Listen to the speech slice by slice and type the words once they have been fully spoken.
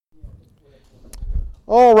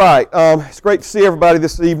right, it's great to see everybody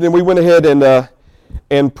this evening. We went ahead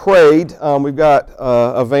and prayed. We've got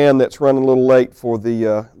a van that's running a little late for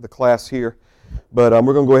the class here, but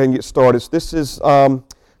we're going to go ahead and get started. So this is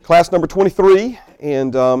class number 23,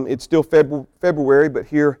 and it's still February, but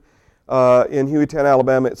here in Hueytown,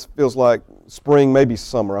 Alabama, it feels like spring, maybe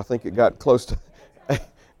summer. I think it got close to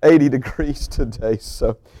 80 degrees today.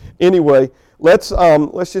 So anyway, let's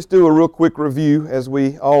just do a real quick review as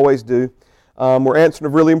we always do. We're answering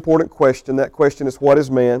a really important question. That question is, what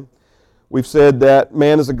is man? We've said that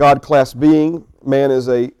man is a God-class being. Man is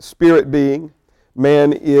a spirit being.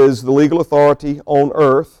 Man is the legal authority on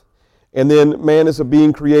earth. And then man is a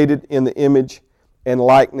being created in the image and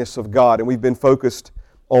likeness of God. And we've been focused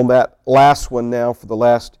on that last one now for the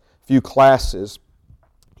last few classes.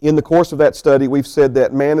 In the course of that study, we've said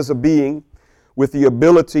that man is a being with the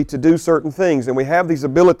ability to do certain things. And we have these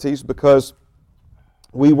abilities because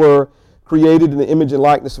we were created in the image and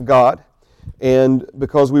likeness of God. And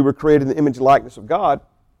because we were created in the image and likeness of God,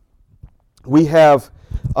 we have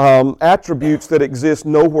attributes that exist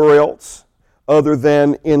nowhere else other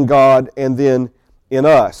than in God and then in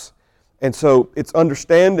us. And so it's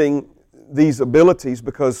understanding these abilities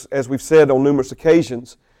because, as we've said on numerous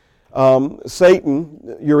occasions,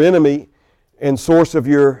 Satan, your enemy and source of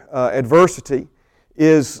your adversity,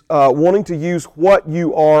 is wanting to use what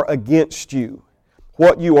you are against you.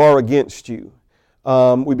 What you are against you.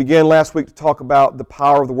 We began last week to talk about the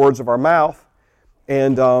power of the words of our mouth,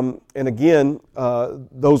 and again,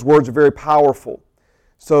 those words are very powerful.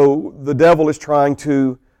 So the devil is trying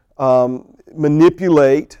to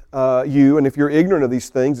manipulate you, and if you're ignorant of these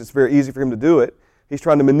things, it's very easy for him to do it. He's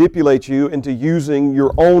trying to manipulate you into using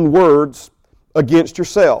your own words against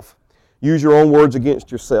yourself. Use your own words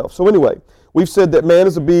against yourself. So anyway, we've said that man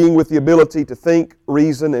is a being with the ability to think,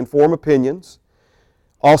 reason, and form opinions.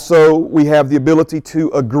 Also, we have the ability to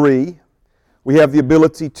agree. We have the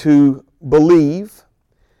ability to believe.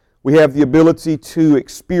 We have the ability to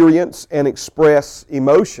experience and express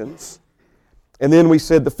emotions. And then we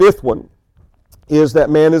said the fifth one is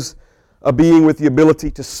that man is a being with the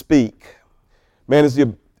ability to speak. Man is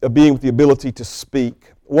a being with the ability to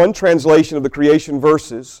speak. One translation of the creation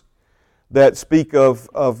verses that speak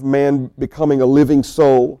of man becoming a living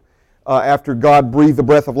soul after God breathed the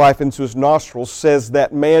breath of life into his nostrils says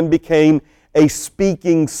that man became a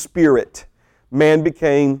speaking spirit. Man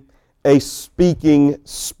became a speaking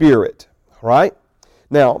spirit. All right?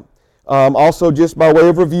 Now, also just by way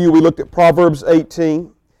of review, we looked at Proverbs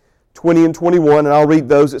 18, 20 and 21, and I'll read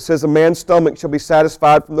those. It says, a man's stomach shall be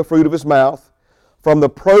satisfied from the fruit of his mouth. From the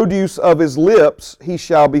produce of his lips he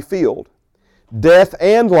shall be filled. Death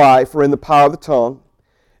and life are in the power of the tongue,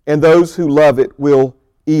 and those who love it will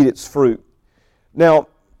eat its fruit. Now,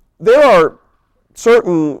 there are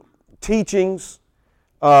certain teachings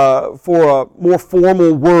for a more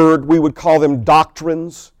formal word. We would call them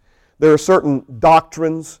doctrines. There are certain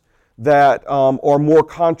doctrines that are more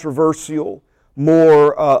controversial,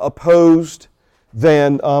 more opposed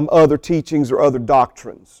than other teachings or other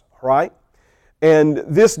doctrines, right? And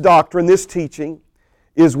this doctrine, this teaching,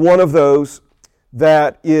 is one of those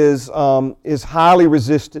that is highly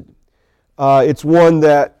resisted. It's one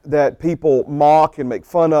that people mock and make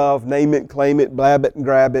fun of, name it, claim it, blab it, and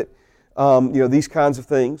grab it. These kinds of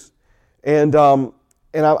things. And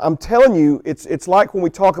I'm telling you, it's like when we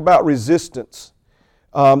talk about resistance.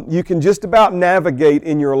 You can just about navigate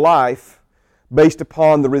in your life based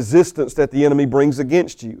upon the resistance that the enemy brings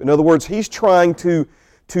against you. In other words, he's trying to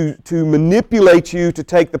manipulate you to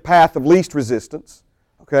take the path of least resistance.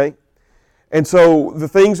 Okay? And so the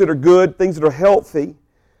things that are good, things that are healthy,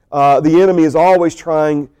 the enemy is always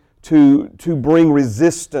trying to bring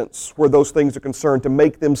resistance where those things are concerned, to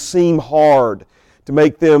make them seem hard, to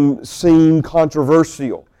make them seem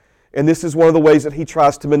controversial. And this is one of the ways that he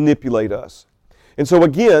tries to manipulate us. And so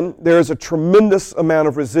again, there is a tremendous amount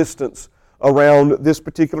of resistance around this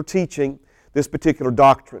particular teaching, this particular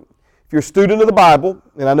doctrine. If you're a student of the Bible,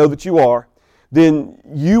 and I know that you are, then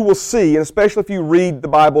you will see, and especially if you read the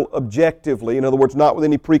Bible objectively, in other words, not with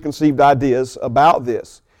any preconceived ideas about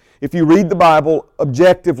this, if you read the Bible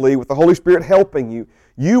objectively with the Holy Spirit helping you,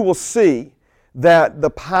 you will see that the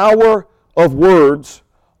power of words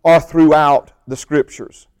are throughout the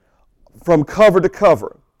Scriptures, from cover to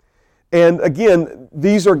cover. And again,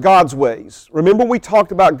 these are God's ways. Remember we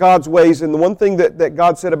talked about God's ways, and the one thing that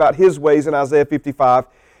God said about His ways in Isaiah 55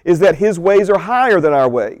 is that His ways are higher than our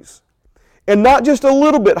ways. And not just a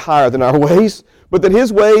little bit higher than our ways, but that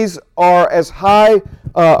His ways are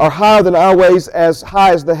higher than our ways, as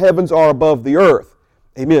high as the heavens are above the earth.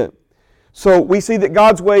 Amen. So we see that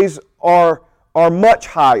God's ways are much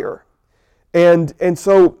higher. And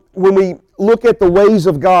so when we look at the ways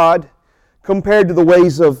of God compared to the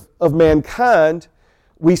ways of mankind,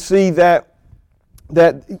 we see that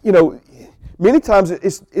many times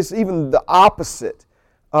it's even the opposite.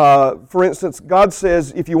 For instance, God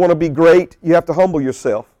says if you want to be great, you have to humble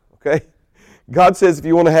yourself. Okay? God says if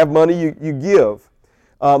you want to have money, you give.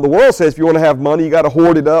 The world says if you want to have money, you got to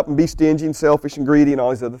hoard it up and be stingy and selfish and greedy and all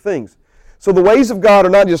these other things. So the ways of God are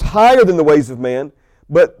not just higher than the ways of man,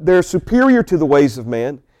 but they're superior to the ways of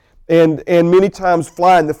man, and many times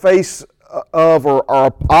fly in the face of or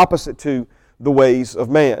are opposite to the ways of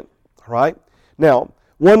man. All right? Now,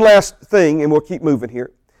 one last thing, and we'll keep moving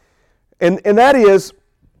here, and that is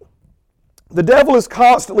the devil is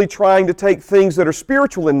constantly trying to take things that are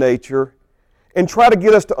spiritual in nature and try to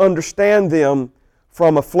get us to understand them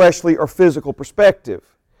from a fleshly or physical perspective.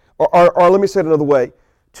 Or let me say it another way,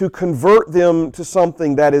 to convert them to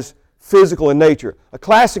something that is physical in nature. A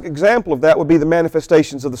classic example of that would be the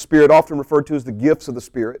manifestations of the Spirit, often referred to as the gifts of the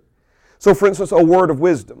Spirit. So, for instance, a word of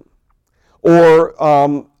wisdom or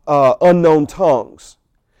unknown tongues.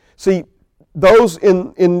 See, those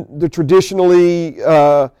in the traditional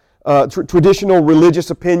religious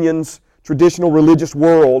opinions, traditional religious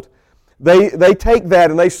world, they take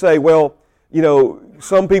that and they say, well,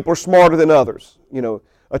 some people are smarter than others.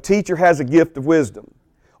 A teacher has a gift of wisdom.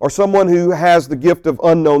 Or someone who has the gift of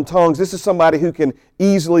unknown tongues. This is somebody who can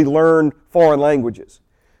easily learn foreign languages.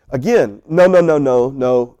 Again, no,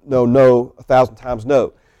 1,000 times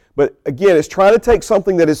no. But again, it's trying to take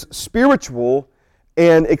something that is spiritual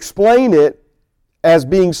and explain it as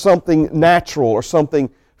being something natural or something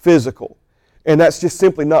physical. And that's just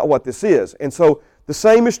simply not what this is. And so the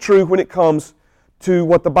same is true when it comes to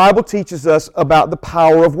what the Bible teaches us about the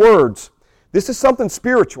power of words. This is something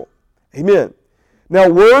spiritual. Amen. Now,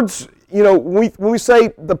 words, when we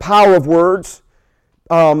say the power of words,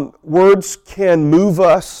 words can move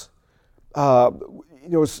us.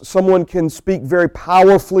 Someone can speak very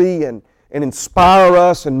powerfully and inspire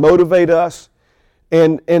us and motivate us.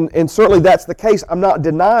 And certainly that's the case. I'm not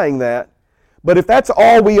denying that. But if that's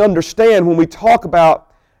all we understand when we talk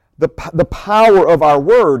about the power of our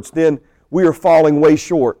words, then we are falling way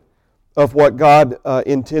short of what God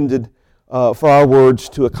intended for our words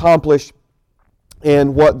to accomplish,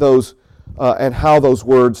 and what those and how those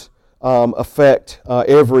words affect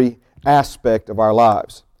every aspect of our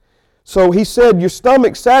lives. So he said, your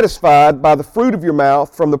stomach satisfied by the fruit of your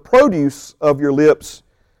mouth, from the produce of your lips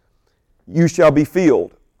you shall be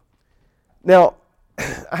filled. Now,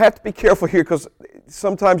 I have to be careful here because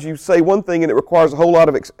sometimes you say one thing and it requires a whole lot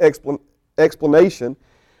of explanation,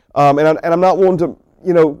 and I'm not wanting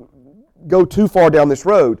to go too far down this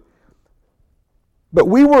road. But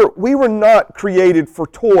we were not created for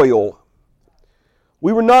toil.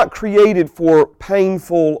 We were not created for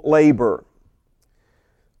painful labor.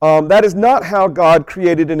 That is not how God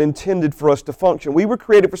created and intended for us to function. We were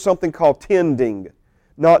created for something called tending,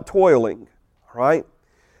 not toiling. Right?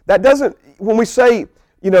 That doesn't, when we say,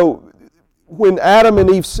 when Adam and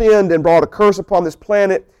Eve sinned and brought a curse upon this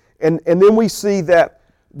planet, and then we see that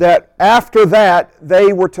after that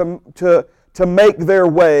they were to make their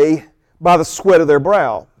way by the sweat of their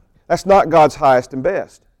brow. That's not God's highest and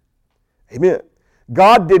best. Amen.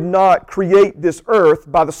 God did not create this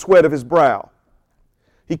earth by the sweat of His brow.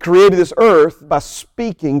 He created this earth by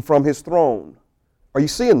speaking from His throne. Are you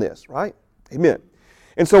seeing this, right? Amen.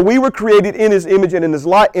 And so we were created in His image and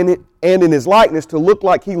in His likeness to look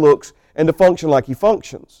like He looks and to function like He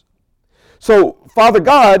functions. So Father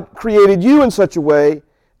God created you in such a way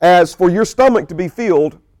as for your stomach to be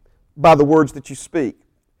filled by the words that you speak.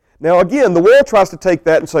 Now again, the world tries to take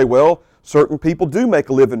that and say, well, certain people do make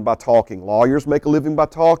a living by talking. Lawyers make a living by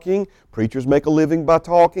talking. Preachers make a living by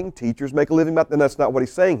talking. Teachers make a living by... And that's not what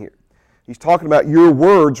he's saying here. He's talking about your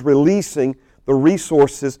words releasing the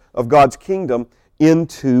resources of God's kingdom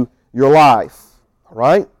into your life. All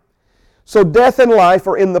right? So death and life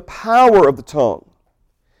are in the power of the tongue.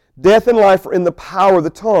 Death and life are in the power of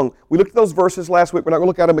the tongue. We looked at those verses last week. We're not going to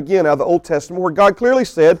look at them again out of the Old Testament, where God clearly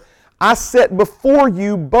said, I set before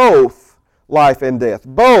you both life and death,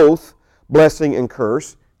 both blessing and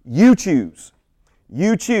curse. You choose.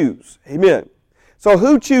 You choose. Amen. So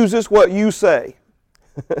who chooses what you say?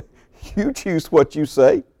 You choose what you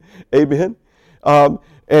say. Amen.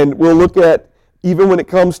 And we'll look at, even when it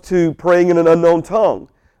comes to praying in an unknown tongue,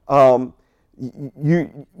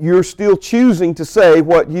 you're still choosing to say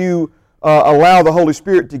what you allow the Holy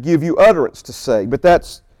Spirit to give you utterance to say. But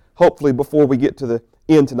that's hopefully before we get to the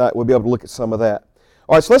end tonight, we'll be able to look at some of that.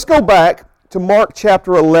 All right, so let's go back to Mark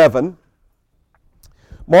chapter 11.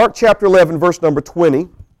 Mark chapter 11, verse number 20.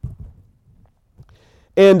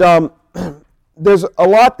 And there's a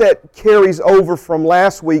lot that carries over from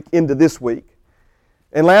last week into this week.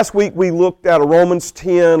 And last week we looked at a Romans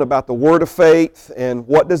 10 about the word of faith and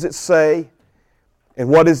what does it say and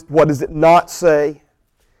what does it not say.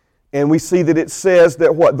 And we see that it says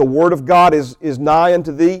that what? The word of God is nigh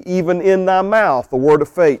unto thee, even in thy mouth, the word of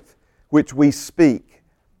faith which we speak.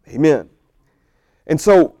 Amen. And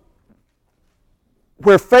so,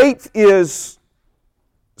 where faith is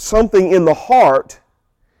something in the heart,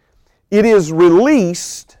 it is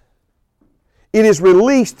released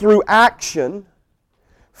through action.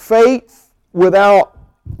 Faith without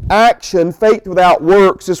action, faith without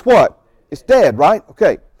works is what? It's dead, right?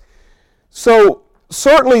 Okay. So,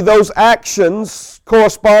 certainly those actions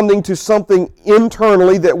corresponding to something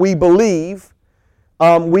internally that we believe,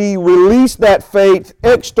 we release that faith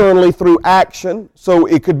externally through action. So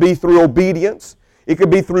it could be through obedience. It could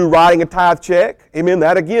be through writing a tithe check. Amen.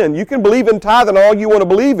 That again, you can believe in tithing all you want to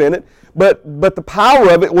believe in it, but the power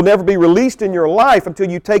of it will never be released in your life until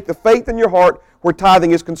you take the faith in your heart where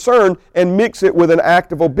tithing is concerned and mix it with an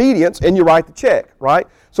act of obedience and you write the check, right?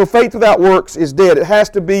 So faith without works is dead. It has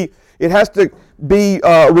to be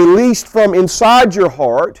released from inside your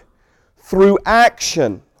heart through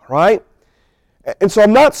action, right? And so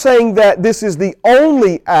I'm not saying that this is the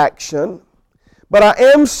only action, but I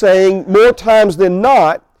am saying more times than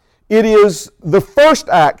not, it is the first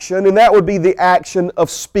action, and that would be the action of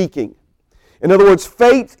speaking. In other words,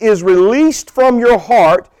 faith is released from your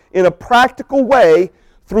heart in a practical way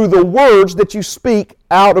through the words that you speak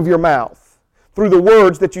out of your mouth. Through the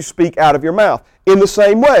words that you speak out of your mouth. In the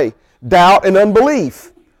same way, doubt and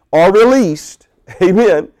unbelief are released,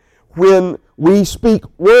 amen, when we speak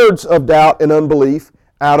words of doubt and unbelief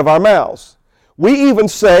out of our mouths. We even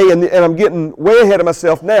say, and I'm getting way ahead of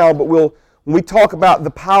myself now, but when we talk about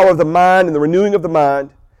the power of the mind and the renewing of the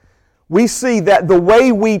mind, we see that the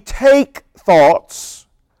way we take thoughts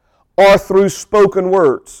are through spoken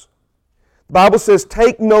words. The Bible says,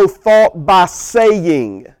 take no thought by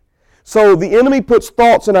saying. So the enemy puts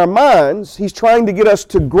thoughts in our minds. He's trying to get us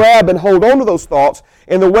to grab and hold on to those thoughts.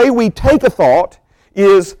 And the way we take a thought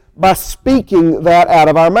is by speaking that out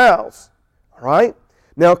of our mouths. All right?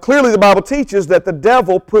 Now, clearly the Bible teaches that the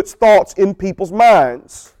devil puts thoughts in people's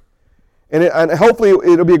minds. And hopefully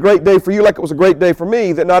it'll be a great day for you like it was a great day for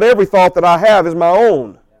me, that not every thought that I have is my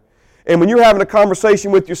own. And when you're having a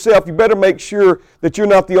conversation with yourself, you better make sure that you're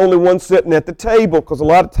not the only one sitting at the table, because a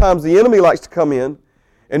lot of times the enemy likes to come in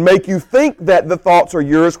and make you think that the thoughts are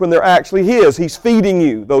yours when they're actually his. He's feeding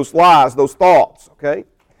you those lies, those thoughts, okay?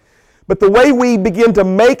 But the way we begin to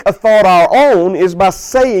make a thought our own is by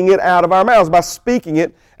saying it out of our mouths, by speaking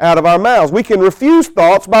it out of our mouths. We can refuse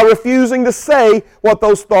thoughts by refusing to say what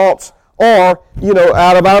those thoughts are,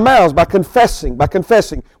 out of our mouths, by confessing.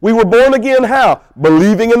 We were born again how?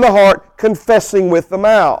 Believing in the heart, confessing with the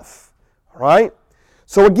mouth. All right?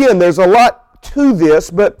 So again, there's a lot to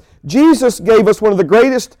this, but Jesus gave us one of the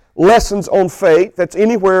greatest lessons on faith that's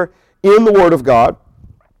anywhere in the Word of God,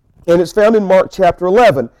 and it's found in Mark chapter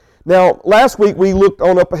 11. Now, last week we looked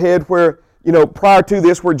on up ahead where, prior to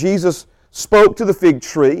this, where Jesus spoke to the fig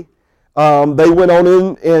tree. They went on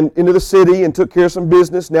into the city and took care of some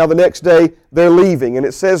business. Now the next day they're leaving. And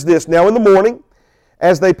it says this, now in the morning,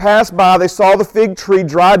 as they passed by, they saw the fig tree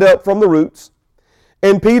dried up from the roots.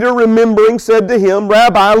 And Peter, remembering, said to him,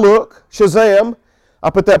 Rabbi, look, Shazam,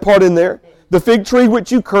 I put that part in there, the fig tree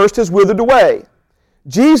which you cursed has withered away.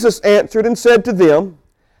 Jesus answered and said to them,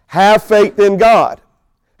 have faith in God.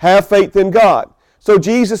 Have faith in God. So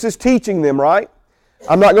Jesus is teaching them, right?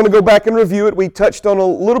 I'm not going to go back and review it. We touched on a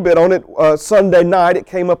little bit on it Sunday night. It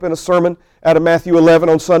came up in a sermon out of Matthew 11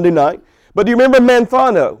 on Sunday night. But do you remember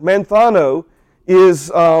manthano? Manthano is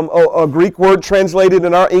a Greek word translated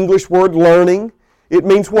in our English word learning. It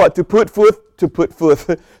means what? To put forth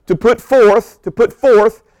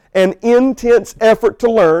an intense effort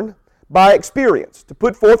to learn by experience. To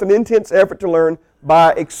put forth an intense effort to learn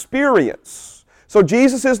by experience. So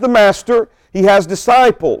Jesus is the master. He has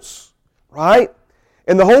disciples, right?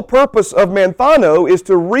 And the whole purpose of manthano is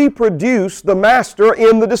to reproduce the master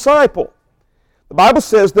in the disciple. The Bible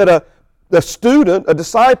says that a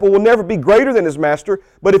disciple will never be greater than his master,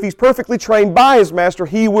 but if he's perfectly trained by his master,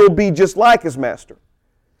 he will be just like his master.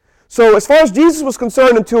 So as far as Jesus was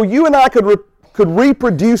concerned, until you and I could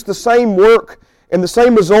reproduce the same work and the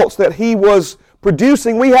same results that he was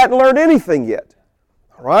producing, we hadn't learned anything yet.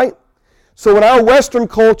 All right? So in our Western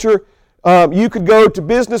culture, you could go to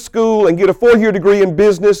business school and get a 4-year degree in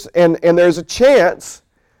business, and there's a chance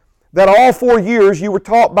that all 4 years you were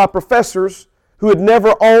taught by professors who had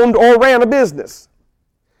never owned or ran a business.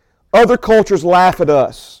 Other cultures laugh at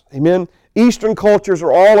us, amen, Eastern cultures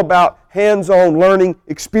are all about hands-on learning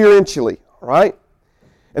experientially, all right?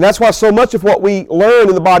 And that's why so much of what we learn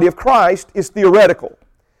in the body of Christ is theoretical.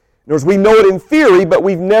 In other words, we know it in theory, but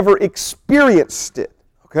we've never experienced it,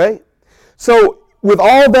 okay? So with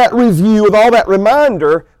all that review, with all that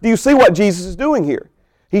reminder, do you see what Jesus is doing here?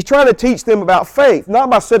 He's trying to teach them about faith, not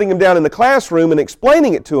by sitting them down in the classroom and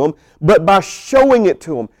explaining it to them, but by showing it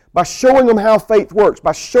to them, by showing them how faith works,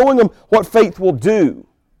 by showing them what faith will do.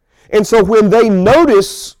 And so when they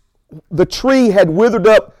notice the tree had withered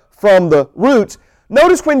up from the roots,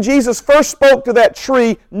 notice when Jesus first spoke to that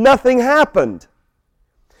tree, nothing happened.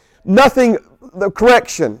 Nothing,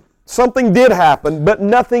 correction, something did happen, but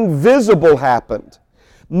nothing visible happened.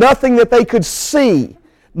 Nothing that they could see.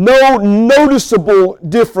 No noticeable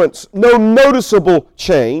difference, no noticeable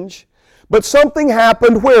change. But something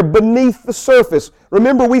happened where? Beneath the surface.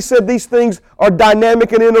 Remember, we said these things are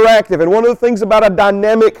dynamic and interactive. And one of the things about a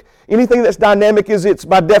dynamic, anything that's dynamic is it's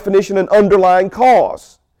by definition an underlying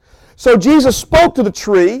cause. So Jesus spoke to the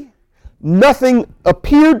tree. Nothing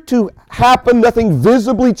appeared to happen. Nothing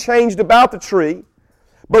visibly changed about the tree.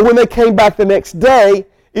 But when they came back the next day,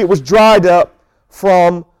 it was dried up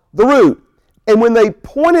from the root. And when they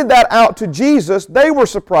pointed that out to Jesus, they were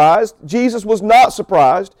surprised. Jesus was not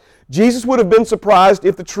surprised. Jesus would have been surprised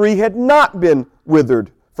if the tree had not been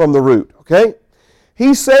withered from the root, okay?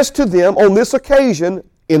 He says to them on this occasion,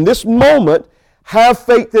 in this moment, have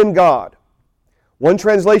faith in God. One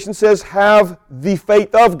translation says, have the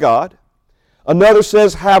faith of God. Another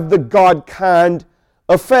says, have the God kind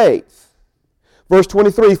of faith. Verse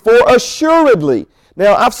 23, for assuredly.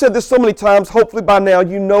 Now, I've said this so many times, hopefully by now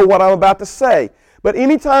you know what I'm about to say. But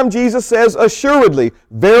anytime Jesus says assuredly,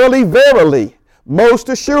 verily, verily, most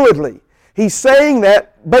assuredly, he's saying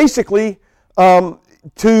that basically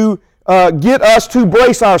to get us to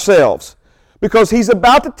brace ourselves. Because he's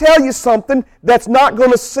about to tell you something that's not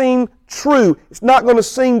going to seem true. It's not going to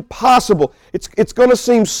seem possible. It's going to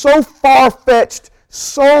seem so far-fetched,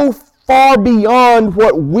 so far beyond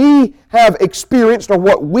what we have experienced or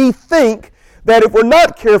what we think, that if we're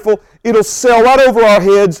not careful, it'll sail right over our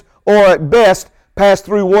heads, or at best, pass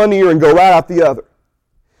through one ear and go right out the other.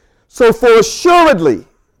 So for assuredly,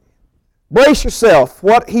 brace yourself.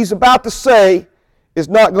 What he's about to say is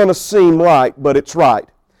not going to seem right, but it's right.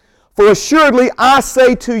 For assuredly, I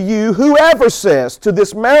say to you, whoever says to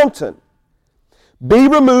this mountain, be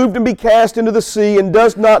removed and be cast into the sea, and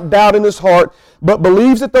does not doubt in his heart, but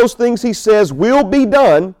believes that those things he says will be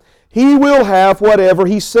done, he will have whatever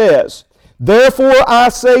he says. Therefore I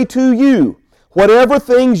say to you, whatever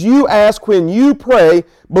things you ask when you pray,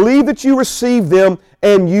 believe that you receive them,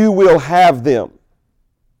 and you will have them.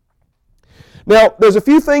 Now, there's a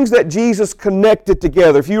few things that Jesus connected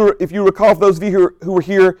together. If you recall, for those of you who were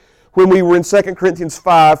here when we were in 2 Corinthians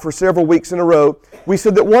 5 for several weeks in a row, we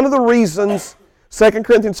said that one of the reasons 2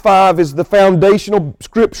 Corinthians 5 is the foundational,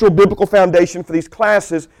 scriptural, biblical foundation for these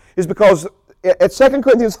classes is because at 2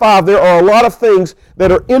 Corinthians 5 there are a lot of things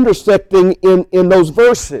that are intersecting in those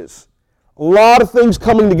verses. A lot of things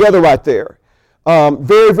coming together right there.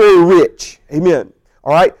 Very, very rich. Amen.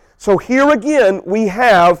 All right? So here again we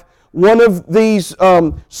have one of these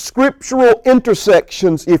scriptural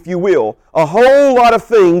intersections, if you will. A whole lot of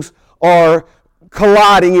things are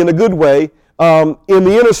colliding in a good way in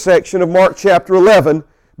the intersection of Mark chapter 11,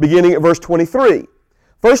 beginning at verse 23.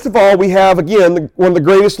 First of all, we have, again, one of the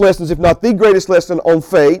greatest lessons, if not the greatest lesson on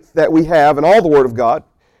faith that we have in all the Word of God,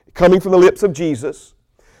 coming from the lips of Jesus.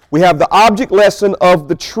 We have the object lesson of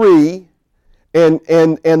the tree and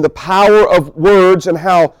the power of words, and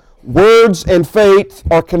how words and faith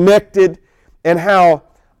are connected, and how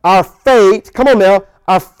our faith, come on now,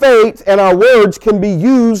 our faith and our words can be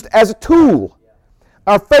used as a tool.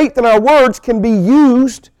 Our faith and our words can be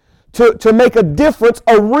used to make a difference,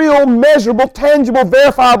 a real, measurable, tangible,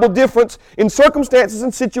 verifiable difference in circumstances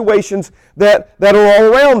and situations that are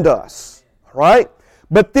all around us. Right?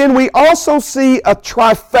 But then we also see a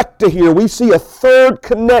trifecta here. We see a third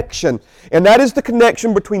connection, and that is the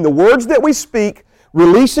connection between the words that we speak,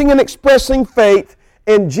 releasing and expressing faith,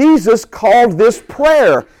 and Jesus called this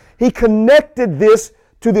prayer. He connected this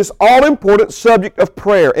to this all-important subject of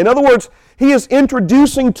prayer. In other words, he is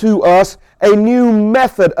introducing to us a new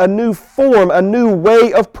method, a new form, a new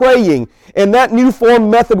way of praying. And that new form,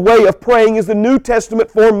 method, way of praying is the New Testament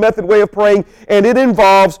form, method, way of praying, and it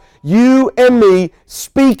involves you and me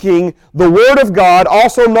speaking the Word of God,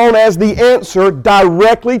 also known as the answer,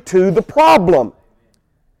 directly to the problem.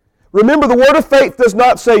 Remember, the word of faith does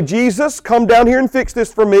not say, Jesus, come down here and fix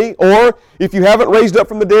this for me. Or, if you haven't raised up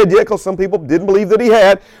from the dead yet, because some people didn't believe that he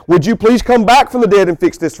had, would you please come back from the dead and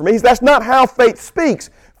fix this for me? That's not how faith speaks.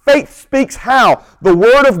 Faith speaks how? The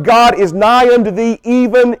word of God is nigh unto thee,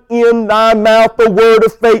 even in thy mouth, the word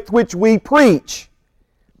of faith which we preach.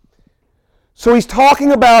 So he's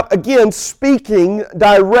talking about, again, speaking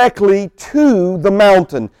directly to the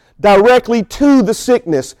mountain, directly to the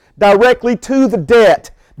sickness, directly to the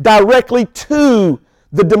debt, directly to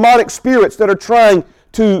the demonic spirits that are trying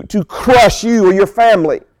to crush you or your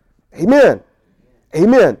family. Amen.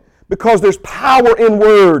 Amen. Because there's power in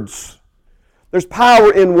words. There's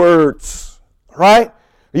power in words. Right?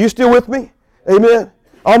 Are you still with me? Amen.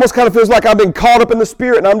 Almost kind of feels like I've been caught up in the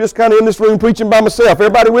Spirit and I'm just kind of in this room preaching by myself.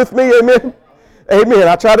 Everybody with me? Amen. Amen.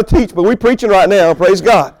 I try to teach, but we're preaching right now. Praise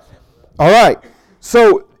God. All right.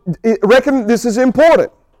 So, reckon this is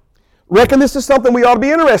important. Reckon this is something we ought to be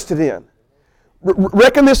interested in.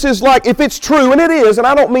 Reckon this is like, if it's true, and it is, and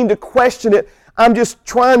I don't mean to question it, I'm just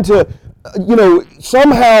trying to,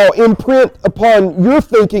 somehow imprint upon your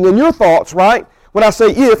thinking and your thoughts, right? When I say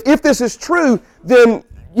if this is true, then,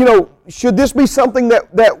 should this be something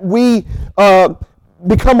that we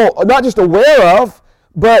become not just aware of,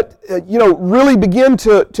 but, really begin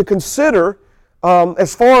to consider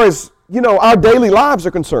as far as, our daily lives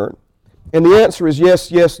are concerned? And the answer is yes,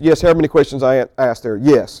 yes, yes. How many questions I asked there?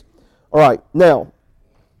 Yes. All right. Now,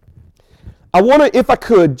 I want to, if I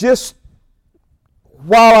could, just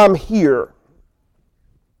while I'm here,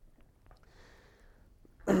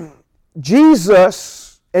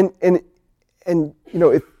 Jesus, and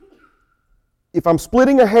if I'm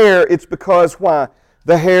splitting a hair, it's because why?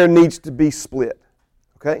 The hair needs to be split.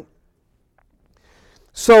 Okay?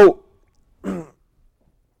 So,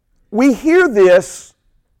 we hear this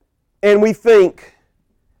and we think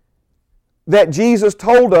that Jesus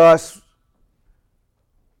told us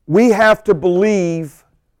we have to believe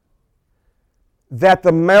that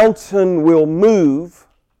the mountain will move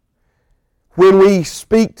when we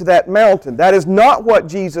speak to that mountain. That is not what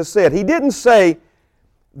Jesus said. He didn't say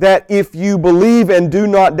that if you believe and do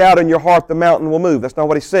not doubt in your heart, the mountain will move. That's not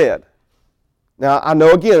what he said. Now, I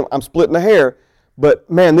know, again, I'm splitting a hair, but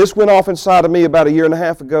man, this went off inside of me about 1.5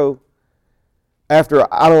 years ago.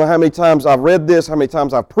 After, I don't know how many times I've read this, how many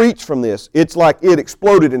times I've preached from this. It's like it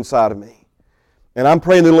exploded inside of me. And I'm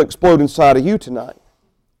praying it'll explode inside of you tonight.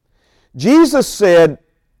 Jesus said,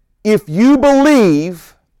 if you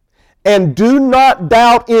believe and do not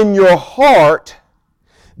doubt in your heart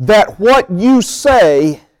that what you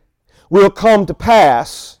say will come to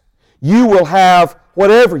pass, you will have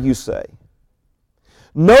whatever you say.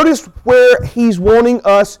 Notice where he's wanting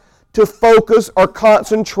us to focus or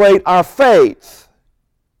concentrate our faith.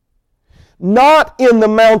 Not in the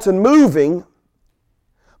mountain moving,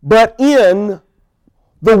 but in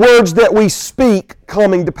the words that we speak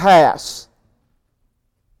coming to pass.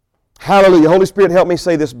 Hallelujah. Holy Spirit, help me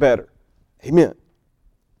say this better. Amen.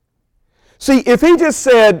 See, if he just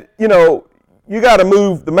said, you got to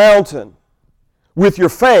move the mountain with your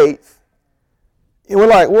faith, and we're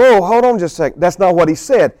like, whoa, hold on just a second. That's not what he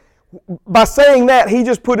said. By saying that, he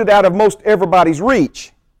just put it out of most everybody's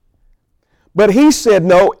reach. But he said,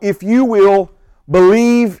 no, if you will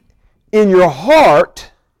believe in your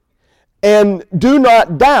heart and do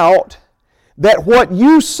not doubt that what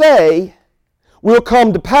you say will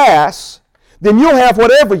come to pass, then you'll have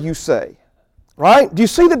whatever you say. Right? Do you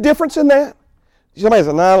see the difference in that? Somebody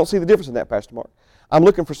says, no, I don't see the difference in that, Pastor Mark. I'm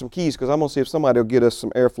looking for some keys because I'm going to see if somebody will get us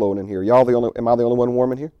some air flowing in here. Am I the only one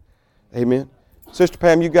warm in here? Amen. Sister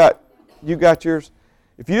Pam, you got yours?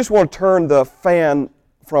 If you just want to turn the fan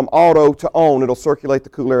from auto to on, it'll circulate the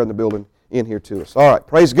cool air in the building in here to us. All right,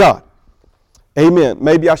 praise God. Amen.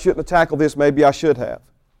 Maybe I shouldn't have tackled this. Maybe I should have.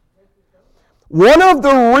 One of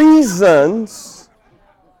the reasons,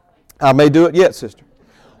 I may do it yet, sister.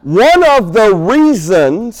 One of the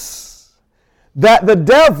reasons that the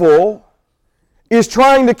devil is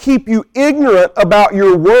trying to keep you ignorant about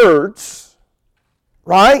your words,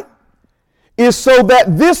 right, is so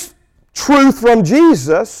that this truth from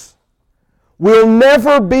Jesus will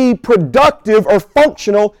never be productive or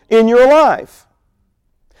functional in your life.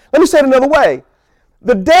 Let me say it another way.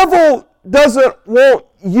 The devil doesn't want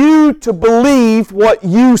you to believe what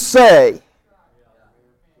you say.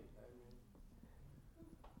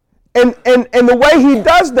 And the way he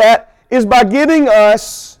does that is by getting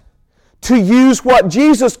us to use what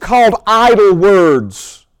Jesus called idle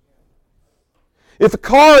words. If a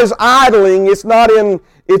car is idling,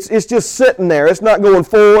 it's just sitting there. It's not going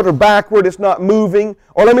forward or backward. It's not moving.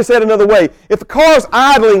 Or let me say it another way. If a car is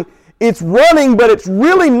idling, it's running, but it's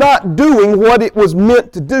really not doing what it was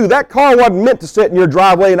meant to do. That car wasn't meant to sit in your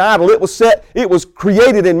driveway and idle. It was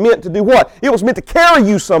created and meant to do what? It was meant to carry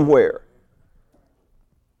you somewhere.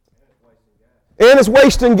 And it's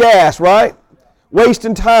wasting gas, right?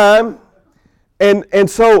 wasting time. And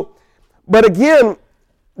so, but again,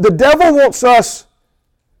 the devil wants us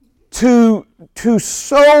to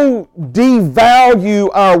so devalue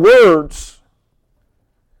our words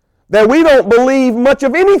that we don't believe much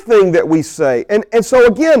of anything that we say. And so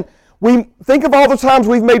again, we think of all the times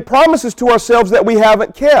we've made promises to ourselves that we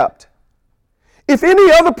haven't kept. If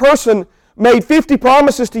any other person made 50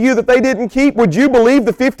 promises to you that they didn't keep, would you believe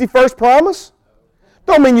the 51st promise?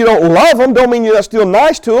 Don't mean you don't love them, don't mean you're not still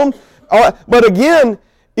nice to them. But again,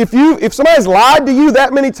 if somebody's lied to you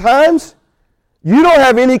that many times, you don't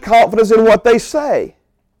have any confidence in what they say,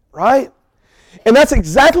 right? And that's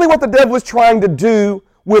exactly what the devil is trying to do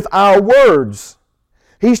with our words.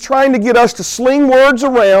 He's trying to get us to sling words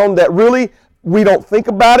around that really we don't think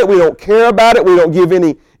about it, we don't care about it, we don't give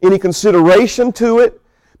any consideration to it,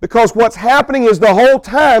 because what's happening is the whole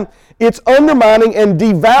time it's undermining and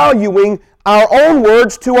devaluing our own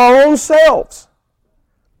words to our own selves.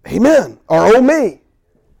 Amen. Or oh me.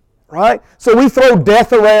 Right? So we throw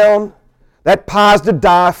death around. That pie's to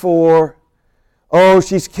die for. Oh,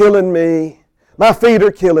 she's killing me. My feet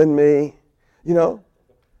are killing me. You know?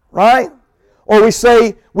 Right? Or we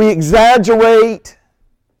say, we exaggerate.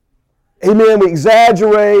 Amen. We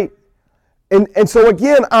exaggerate. And so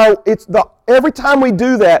again, every time we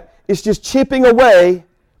do that, it's just chipping away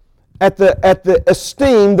at the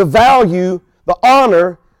esteem, the value, the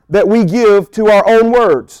honor that we give to our own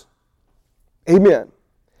words. Amen.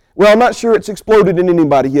 Well, I'm not sure it's exploded in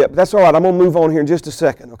anybody yet, but that's all right. I'm going to move on here in just a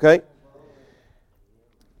second, okay?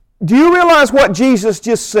 Do you realize what Jesus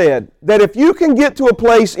just said? That if you can get to a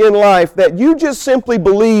place in life that you just simply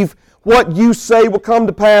believe what you say will come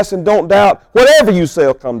to pass and don't doubt whatever you say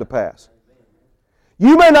will come to pass.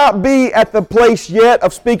 You may not be at the place yet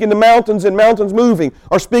of speaking to mountains and mountains moving,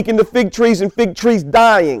 or speaking to fig trees and fig trees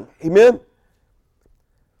dying. Amen?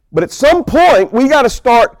 But at some point, we got to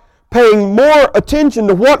start paying more attention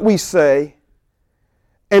to what we say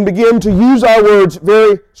and begin to use our words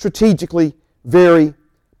very strategically, very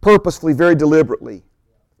purposefully, very deliberately.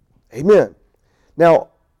 Amen. Now,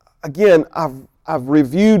 again, I've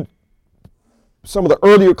reviewed some of the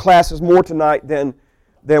earlier classes more tonight than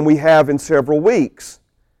we have in several weeks.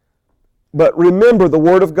 But remember, the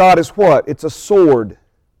Word of God is what? It's a sword.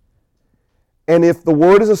 And if the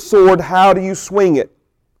Word is a sword, how do you swing it?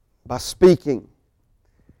 By speaking.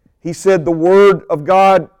 He said the Word of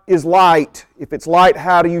God is light. If it's light,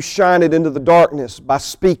 how do you shine it into the darkness? By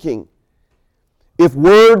speaking. If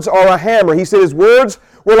words are a hammer, he said his words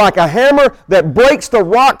were like a hammer that breaks the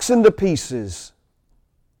rocks into pieces.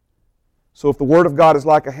 So if the Word of God is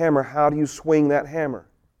like a hammer, how do you swing that hammer?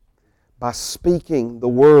 By speaking the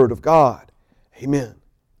Word of God. Amen.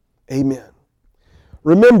 Amen.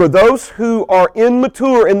 Remember, those who are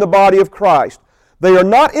immature in the body of Christ, they are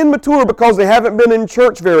not immature because they haven't been in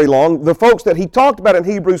church very long. The folks that he talked about in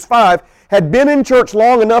Hebrews 5 had been in church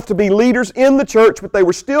long enough to be leaders in the church, but they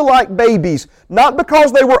were still like babies. Not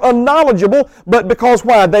because they were unknowledgeable, but because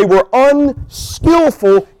why? They were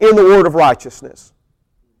unskillful in the word of righteousness.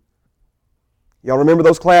 Y'all remember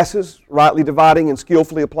those classes? Rightly dividing and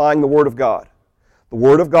skillfully applying the Word of God. The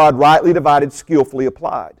Word of God, rightly divided, skillfully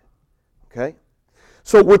applied. Okay?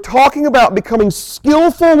 So we're talking about becoming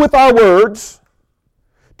skillful with our words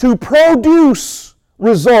to produce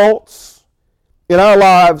results in our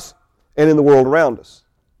lives and in the world around us.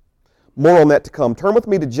 More on that to come. Turn with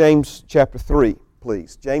me to James chapter 3,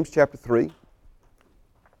 please. James chapter 3.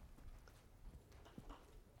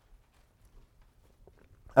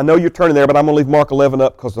 I know you're turning there, but I'm going to leave Mark 11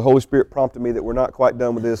 up because the Holy Spirit prompted me that we're not quite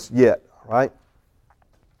done with this yet. All right?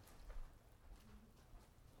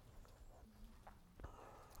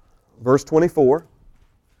 Verse 24.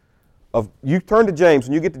 You turn to James.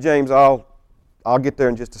 When you get to James, I'll get there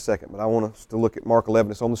in just a second. But I want us to look at Mark 11.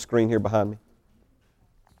 It's on the screen here behind me.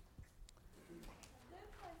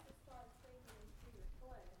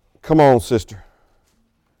 Come on, sister.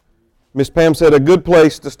 Miss Pam said a good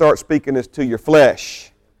place to start speaking is to your flesh.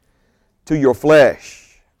 To your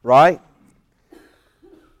flesh, right?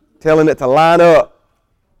 Telling it to line up.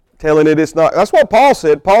 Telling it it's not. That's what Paul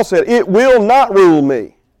said. Paul said, it will not rule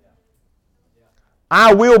me.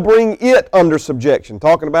 I will bring it under subjection.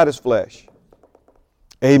 Talking about his flesh.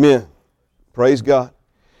 Amen. Praise God.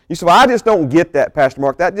 You say, well, I just don't get that, Pastor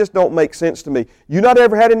Mark. That just don't make sense to me. You not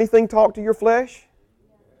ever had anything talk to your flesh?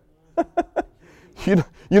 You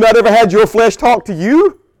not ever had your flesh talk to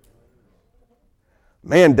you?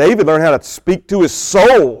 Man, David learned how to speak to his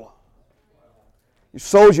soul. Your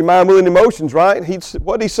soul's your mind, will, and emotions, right?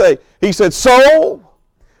 What did he say? He said, soul,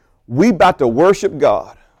 we about to worship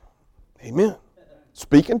God. Amen.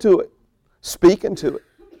 Speaking to it. Speaking to it.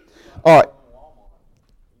 All right.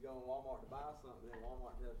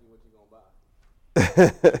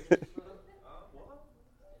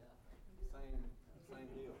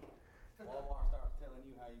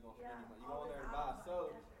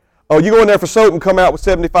 Oh, you go in there for soap and come out with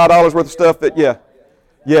 $75 worth of stuff that, yeah.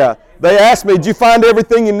 Yeah. They asked me, did you find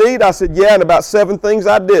everything you need? I said, yeah, and about 7 things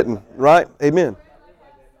I didn't. Right? Amen.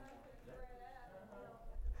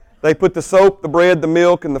 They put the soap, the bread, the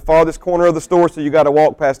milk in the farthest corner of the store, so you got to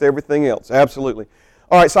walk past everything else. Absolutely.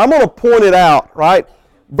 All right, so I'm going to point it out, right?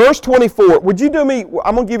 Verse 24. Would you do me,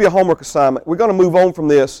 I'm going to give you a homework assignment. We're going to move on from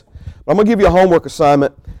this. But I'm going to give you a homework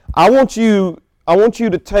assignment. I want you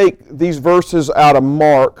to take these verses out of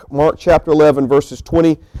Mark chapter 11, verses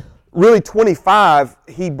 20, really 25,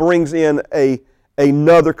 he brings in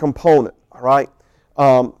another component, all right?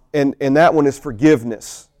 And that one is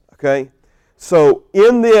forgiveness, okay? So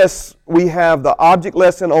in this, we have the object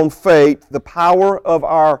lesson on faith, the power of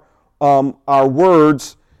our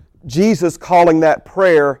words, Jesus calling that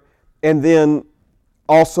prayer, and then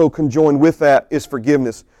also conjoined with that is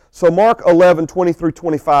forgiveness. So Mark 11, 20 through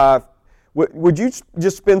 25, would you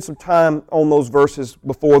just spend some time on those verses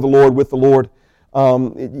before the Lord, with the Lord,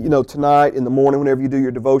 tonight, in the morning, whenever you do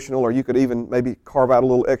your devotional, or you could even maybe carve out a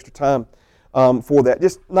little extra time for that.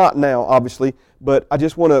 Just not now, obviously, but I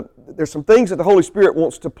just want to, there's some things that the Holy Spirit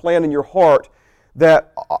wants to plant in your heart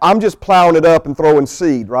that I'm just plowing it up and throwing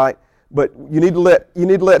seed, right? But you need to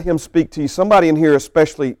let Him speak to you. Somebody in here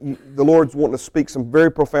especially, the Lord's wanting to speak some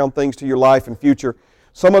very profound things to your life and future.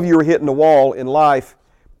 Some of you are hitting the wall in life,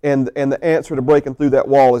 and the answer to breaking through that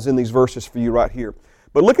wall is in these verses for you right here.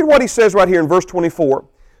 But look at what He says right here in verse 24.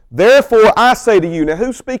 Therefore I say to you, now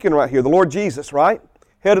who's speaking right here? The Lord Jesus, right?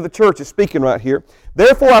 Head of the church is speaking right here.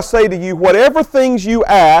 Therefore I say to you, whatever things you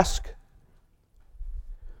ask,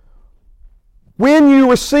 when you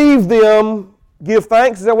receive them, give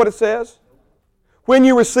thanks. Is that what it says? When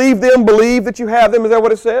you receive them, believe that you have them. Is that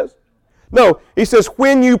what it says? No. He says,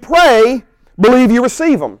 when you pray, believe you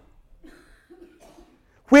receive them.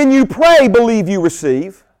 When you pray, believe you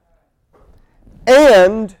receive,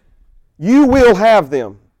 and you will have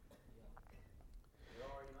them.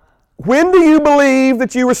 When do you believe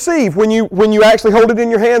that you receive? When you actually hold it in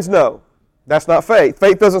your hands? No. That's not faith.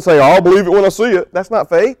 Faith doesn't say, I'll believe it when I see it. That's not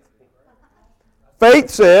faith. Faith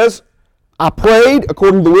says, I prayed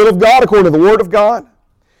according to the will of God, according to the Word of God.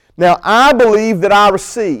 Now, I believe that I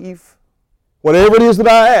receive whatever it is that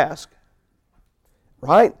I ask.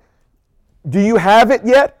 Right? Do you have it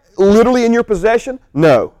yet, literally in your possession?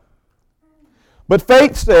 No. But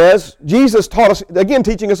faith says, Jesus taught us, again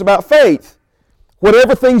teaching us about faith.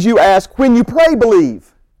 Whatever things you ask, when you pray,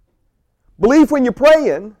 believe. Believe when you're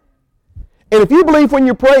praying. And if you believe when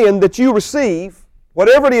you're praying that you receive,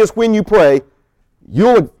 whatever it is when you pray,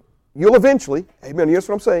 you'll eventually, amen, you know what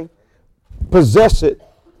I'm saying, possess it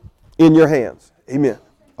in your hands. Amen.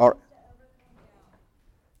 All right.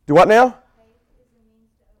 Do what now?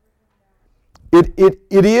 It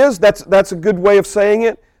is. That's a good way of saying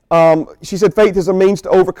it. She said faith is a means to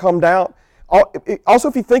overcome doubt. Also,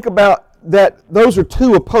 if you think about that, those are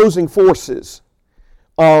two opposing forces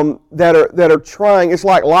that are trying. It's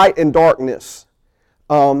like light and darkness.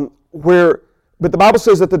 But the Bible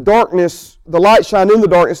says that the light shined in the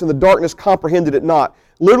darkness, and the darkness comprehended it not.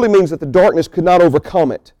 Literally means that the darkness could not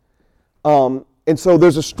overcome it. And so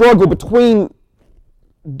there's a struggle between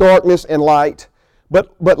darkness and light,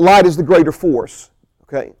 but light is the greater force.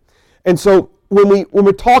 Okay, and so when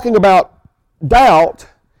we're talking about doubt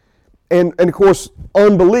and of course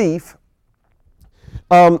unbelief,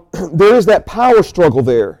 there is that power struggle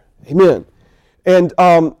there. Amen. And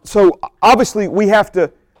so obviously we have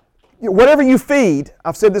to. Whatever you feed,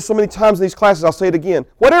 I've said this so many times in these classes, I'll say it again.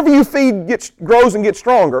 Whatever you feed grows and gets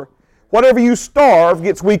stronger. Whatever you starve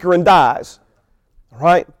gets weaker and dies. All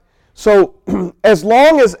right? So, as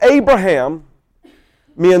long as Abraham,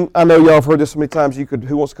 men, I know y'all have heard this so many times,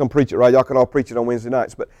 who wants to come preach it, right? Y'all can all preach it on Wednesday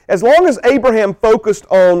nights. But as long as Abraham focused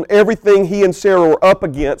on everything he and Sarah were up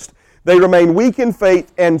against, they remained weak in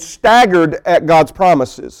faith and staggered at God's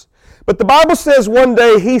promises. But the Bible says one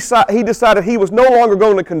day he decided he was no longer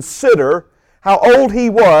going to consider how old he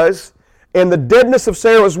was and the deadness of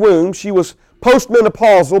Sarah's womb. She was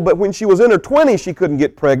postmenopausal, but when she was in her 20s, she couldn't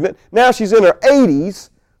get pregnant. Now she's in her 80s,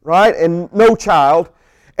 right, and no child.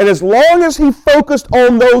 And as long as he focused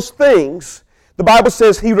on those things, the Bible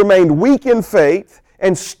says he remained weak in faith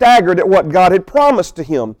and staggered at what God had promised to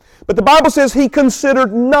him. But the Bible says he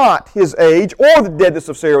considered not his age or the deadness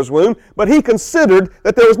of Sarah's womb, but he considered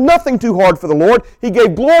that there was nothing too hard for the Lord. He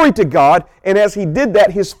gave glory to God, and as he did that,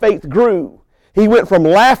 his faith grew. He went from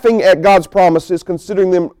laughing at God's promises, considering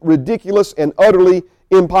them ridiculous and utterly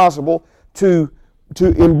impossible, to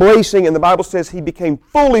to embracing, and the Bible says he became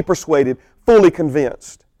fully persuaded, fully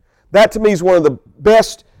convinced. That to me is one of the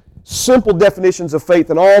best simple definitions of faith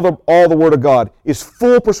in all the Word of God, is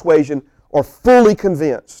full persuasion or fully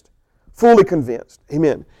convinced. Fully convinced.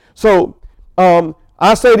 Amen. So,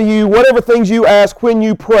 I say to you, whatever things you ask when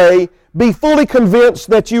you pray, be fully convinced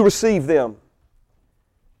that you receive them.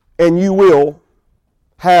 And you will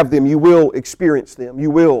have them. You will experience them.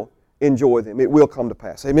 You will enjoy them. It will come to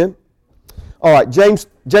pass. Amen? All right, James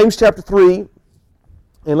chapter 3,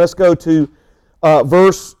 and let's go to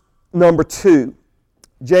verse number 2.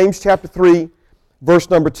 James chapter 3, verse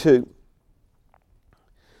number 2.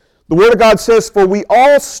 The Word of God says, "For we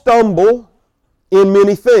all stumble in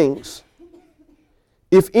many things.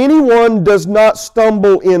 If anyone does not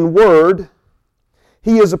stumble in word,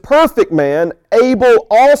 he is a perfect man, able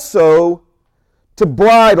also to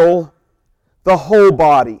bridle the whole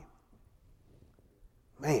body."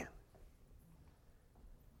 Man.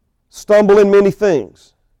 Stumble in many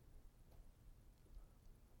things.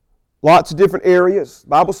 Lots of different areas. The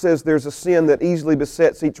Bible says there's a sin that easily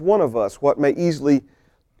besets each one of us. What may easily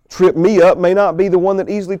trip me up may not be the one that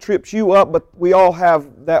easily trips you up, but we all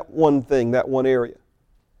have that one thing, that one area.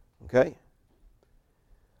 Okay?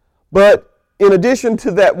 But in addition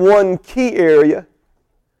to that one key area,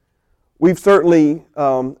 we've certainly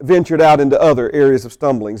ventured out into other areas of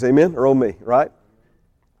stumblings. Amen? Or oh me, right?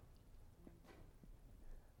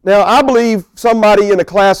 Now, I believe somebody in a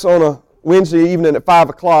class on a Wednesday evening at 5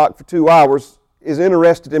 o'clock for 2 hours is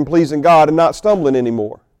interested in pleasing God and not stumbling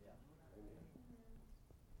anymore.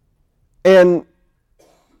 And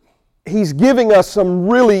he's giving us some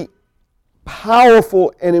really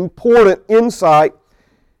powerful and important insight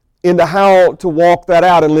into how to walk that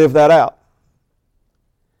out and live that out.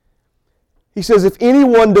 He says, if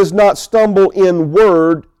anyone does not stumble in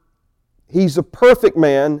word, he's a perfect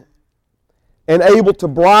man and able to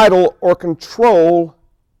bridle or control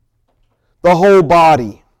the whole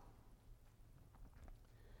body.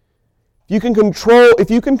 If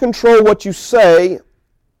you can control what you say,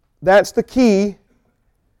 that's the key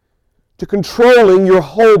to controlling your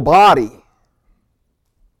whole body.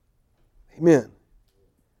 Amen.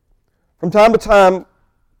 From time to time,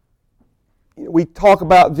 we talk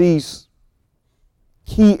about these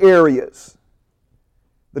key areas.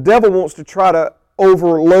 The devil wants to try to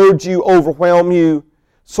overload you, overwhelm you,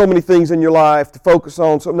 so many things in your life to focus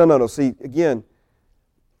on. So no. See, again,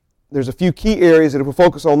 there's a few key areas that if we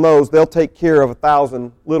focus on those, they'll take care of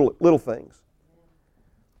 1,000 little things.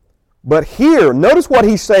 But here, notice what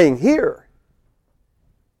he's saying here.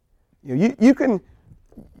 You can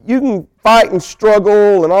fight and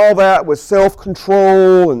struggle and all that with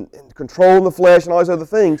self-control and controlling the flesh and all these other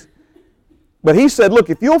things. But he said,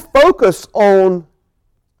 look, if you'll focus on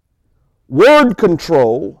word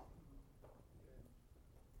control,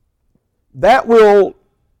 that will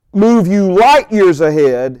move you light years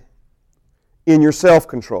ahead in your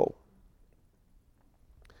self-control.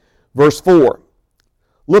 Verse 4,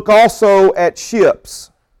 look also at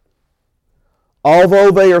ships.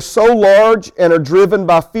 Although they are so large and are driven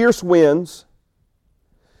by fierce winds,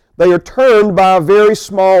 they are turned by a very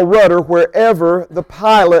small rudder wherever the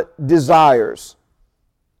pilot desires.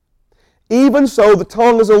 Even so, the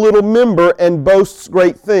tongue is a little member and boasts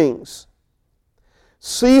great things.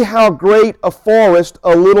 See how great a forest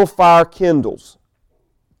a little fire kindles.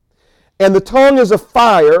 And the tongue is a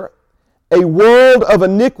fire, a world of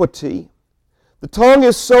iniquity. The tongue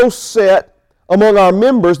is so set among our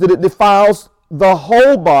members that it defiles the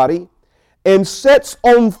whole body and sets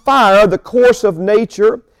on fire the course of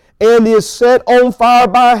nature and is set on fire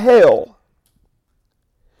by hell.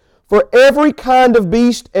 For every kind of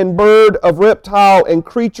beast and bird, of reptile and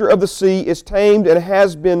creature of the sea is tamed and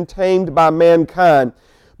has been tamed by mankind.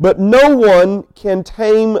 But no one can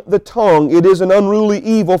tame the tongue. It is an unruly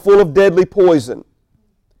evil full of deadly poison.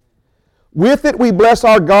 With it we bless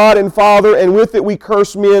our God and Father, and with it we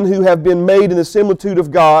curse men who have been made in the similitude of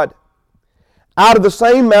God. Out of the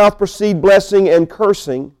same mouth proceed blessing and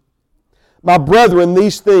cursing. My brethren,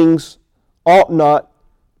 these things ought not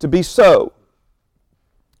to be so.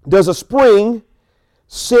 Does a spring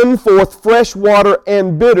send forth fresh water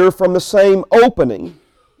and bitter from the same opening?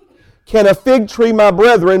 Can a fig tree, my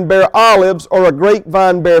brethren, bear olives, or a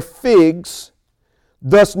grapevine bear figs?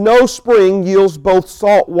 Thus no spring yields both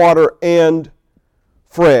salt water and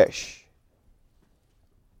fresh.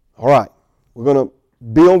 All right, we're going to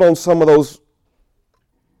build on some of those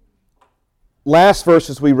last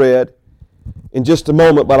verses we read in just a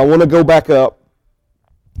moment, but I want to go back up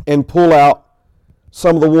and pull out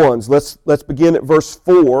some of the ones. Let's begin at verse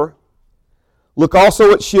 4. Look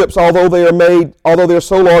also at ships, although they are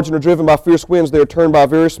so large and are driven by fierce winds, they are turned by a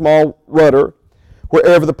very small rudder,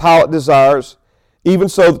 wherever the pilot desires. Even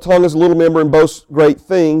so, the tongue is a little member and boasts great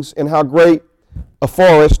things, and how great a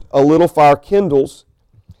forest a little fire kindles.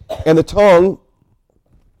 And the tongue,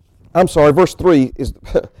 verse 3 is,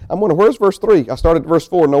 I'm wondering, where's verse 3? I started at verse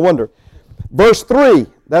 4, no wonder. Verse 3,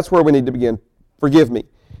 that's where we need to begin. Forgive me.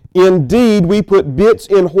 Indeed, we put bits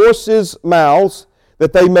in horses' mouths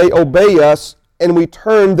that they may obey us, and we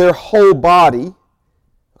turn their whole body.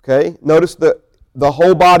 Okay, notice the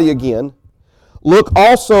whole body again. Look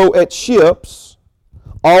also at ships.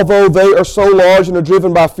 Although they are so large and are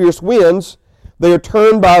driven by fierce winds, they are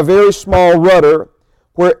turned by a very small rudder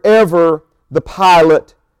wherever the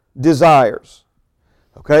pilot desires.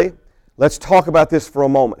 Okay, let's talk about this for a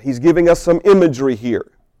moment. He's giving us some imagery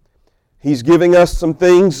here. He's giving us some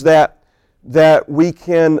things that we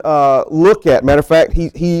can look at. Matter of fact,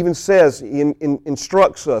 he even says, he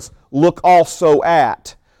instructs us, look also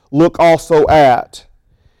at. Look also at.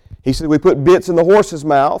 He said we put bits in the horse's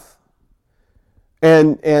mouth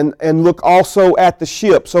and look also at the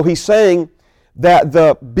ship. So he's saying that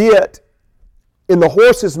the bit in the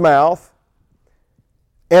horse's mouth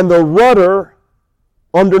and the rudder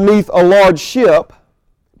underneath a large ship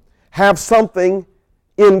have something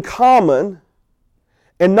in common,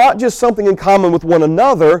 and not just something in common with one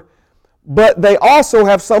another, but they also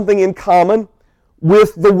have something in common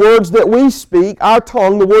with the words that we speak, our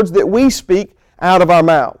tongue, the words that we speak out of our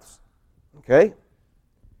mouths. Okay?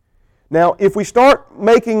 Now, if we start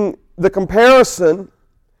making the comparison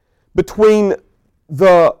between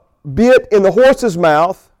the bit in the horse's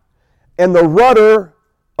mouth and the rudder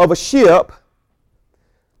of a ship,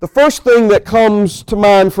 the first thing that comes to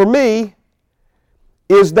mind for me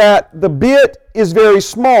is that the bit is very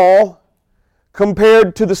small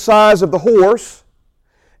compared to the size of the horse,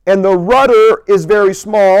 and the rudder is very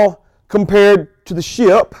small compared to the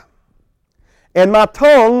ship, and my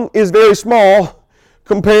tongue is very small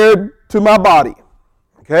compared to my body.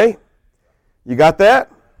 Okay? You got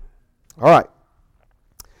that? All right.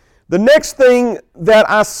 The next thing that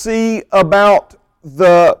I see about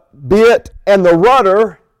the bit and the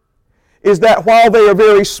rudder is that while they are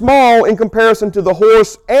very small in comparison to the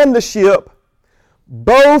horse and the ship,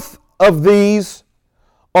 both of these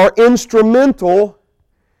are instrumental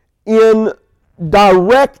in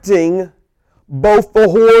directing both the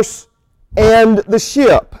horse and the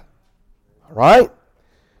ship. All right?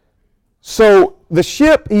 So the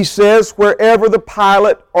ship, he says, wherever the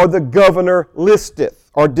pilot or the governor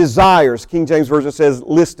listeth, or desires. King James Version says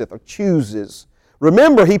listeth, or chooses.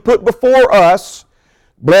 Remember, he put before us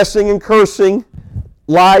blessing and cursing,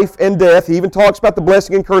 life and death. He even talks about the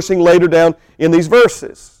blessing and cursing later down in these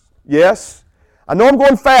verses. Yes? I know I'm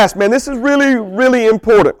going fast, man. This is really, really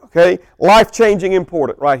important, okay? Life-changing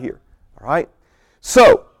important right here. All right?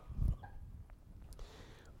 So,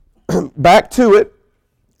 back to it.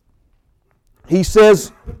 He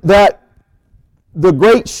says that the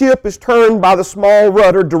great ship is turned by the small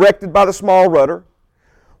rudder, directed by the small rudder,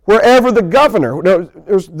 wherever the governor,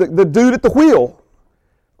 there's the dude at the wheel,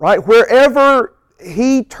 right? Wherever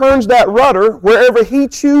he turns that rudder, wherever he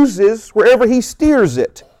chooses, wherever he steers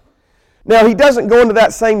it. Now, he doesn't go into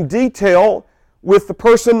that same detail with the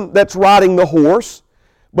person that's riding the horse.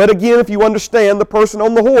 But again, if you understand, the person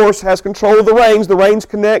on the horse has control of the reins. The reins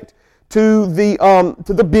connect to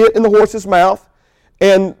the bit in the horse's mouth.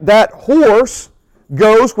 And that horse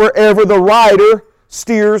goes wherever the rider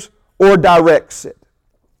steers or directs it.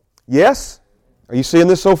 Yes? Are you seeing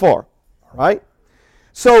this so far? All right?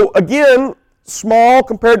 So again, small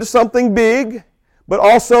compared to something big, but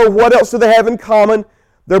also what else do they have in common?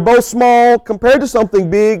 They're both small compared to something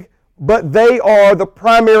big, but they are the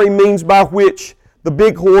primary means by which the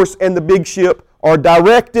big horse and the big ship are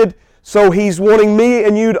directed. So he's wanting me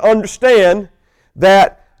and you to understand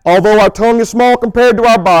that although our tongue is small compared to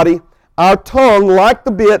our body, our tongue, like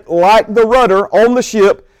the bit, like the rudder on the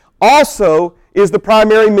ship, also is the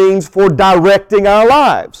primary means for directing our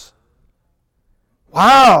lives.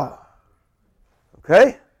 Wow.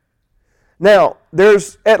 Okay? Now,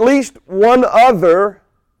 there's at least one other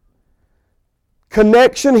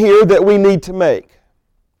connection here that we need to make.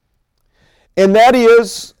 And that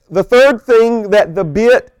is, the third thing that the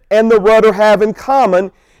bit and the rudder have in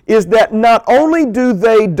common is that not only do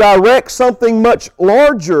they direct something much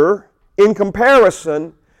larger in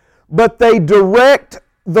comparison, but they direct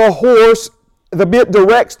the horse, the bit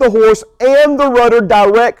directs the horse, and the rudder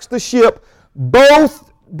directs the ship.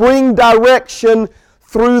 Both bring direction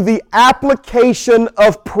through the application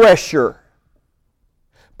of pressure.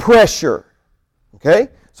 Pressure. Okay?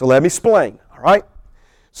 So let me explain. All right?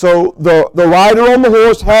 So the rider on the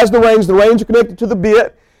horse has the reins. The reins are connected to the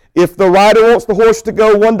bit. If the rider wants the horse to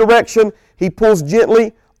go one direction, he pulls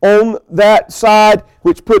gently on that side,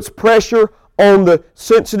 which puts pressure on the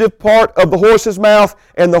sensitive part of the horse's mouth,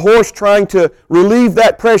 and the horse, trying to relieve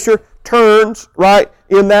that pressure, turns right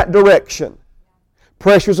in that direction.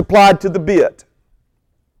 Pressure is applied to the bit.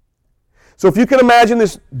 So if you can imagine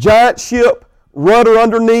this giant ship, rudder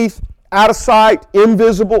underneath, out of sight,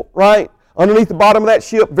 invisible, right? Underneath the bottom of that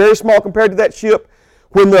ship, very small compared to that ship.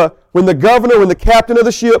 When the governor, when the captain of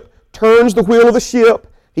the ship turns the wheel of the ship,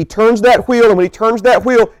 he turns that wheel, and when he turns that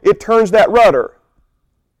wheel, it turns that rudder.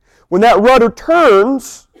 When that rudder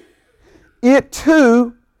turns, it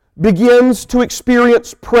too begins to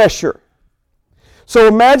experience pressure. So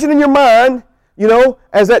imagine in your mind,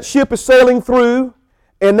 as that ship is sailing through,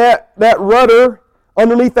 and that rudder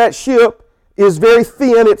underneath that ship is very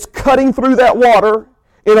thin. It's cutting through that water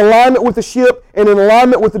in alignment with the ship and in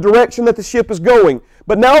alignment with the direction that the ship is going.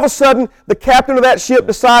 But now all of a sudden, the captain of that ship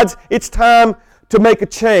decides it's time to make a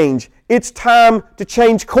change. It's time to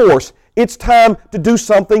change course. It's time to do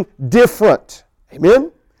something different.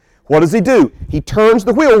 Amen? What does he do? He turns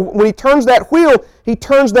the wheel. When he turns that wheel, he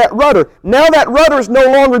turns that rudder. Now that rudder is no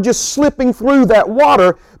longer just slipping through that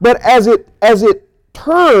water, but as it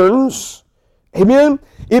turns, amen,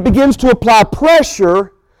 it begins to apply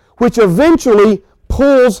pressure, which eventually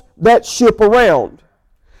pulls that ship around.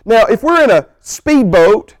 Now, if we're in a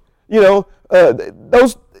speedboat, the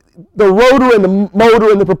rotor and the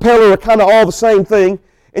motor and the propeller are kind of all the same thing,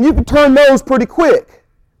 and you can turn those pretty quick.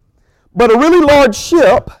 But a really large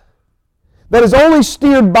ship that is only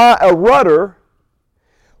steered by a rudder,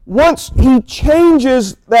 once he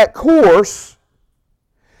changes that course,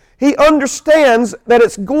 he understands that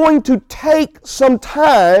it's going to take some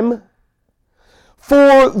time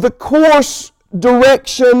for the course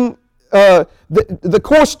direction, the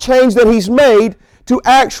course change that he's made to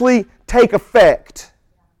actually take effect.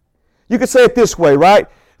 You could say it this way, right?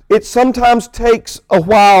 It sometimes takes a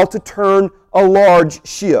while to turn a large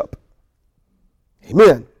ship.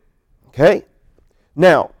 Amen. Okay?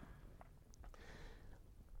 Now,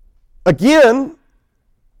 again,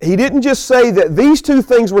 he didn't just say that these two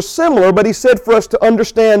things were similar, but he said for us to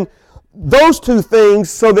understand those two things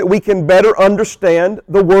so that we can better understand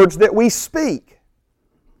the words that we speak.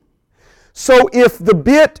 So if the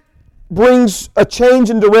bit brings a change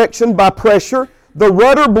in direction by pressure, the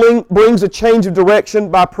rudder brings a change of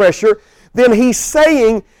direction by pressure, then he's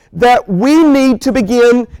saying that we need to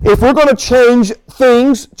begin, if we're going to change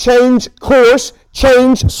things, change course,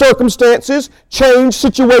 change circumstances, change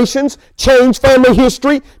situations, change family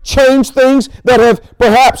history, change things that have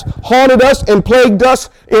perhaps haunted us and plagued us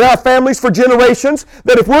in our families for generations,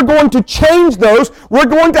 that if we're going to change those, we're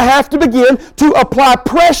going to have to begin to apply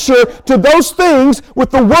pressure to those things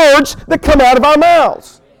with the words that come out of our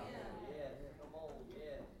mouths.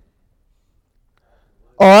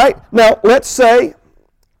 All right, now let's say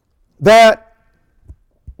that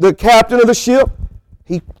the captain of the ship,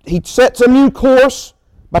 he sets a new course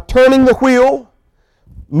by turning the wheel,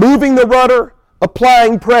 moving the rudder,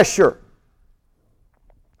 applying pressure.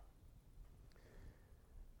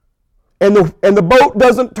 And the boat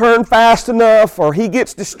doesn't turn fast enough, or he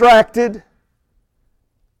gets distracted,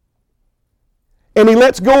 and he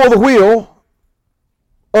lets go of the wheel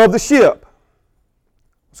of the ship.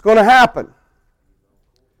 What's going to happen?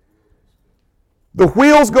 The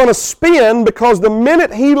wheel's going to spin, because the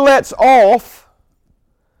minute he lets off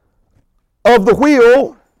of the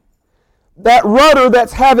wheel, that rudder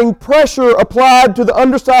that's having pressure applied to the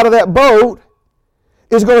underside of that boat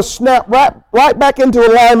is going to snap right back into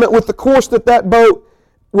alignment with the course that boat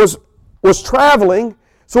was traveling,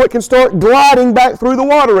 so it can start gliding back through the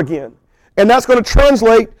water again. And that's going to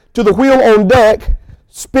translate to the wheel on deck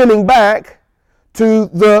spinning back to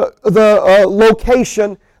the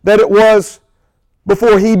location that it was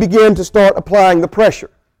before he began to start applying the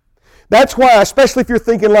pressure. That's why, especially if you're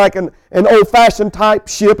thinking like an old-fashioned type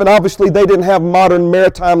ship, and obviously they didn't have modern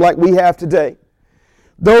maritime like we have today,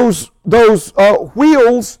 those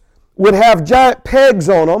wheels would have giant pegs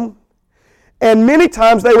on them, and many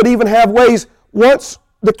times they would even have ways, once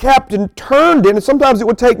the captain turned it, and sometimes it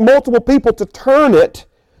would take multiple people to turn it,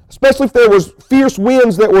 especially if there was fierce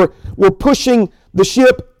winds that were pushing the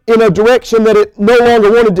ship in a direction that it no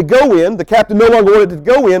longer wanted to go in, the captain no longer wanted to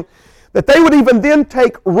go in, that they would even then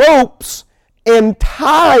take ropes and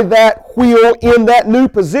tie that wheel in that new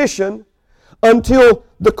position until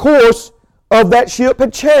the course of that ship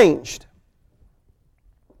had changed.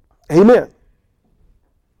 Amen.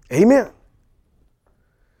 Amen.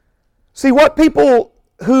 See, what people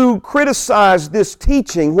who criticize this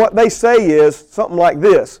teaching, what they say is something like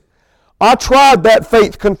this: I tried that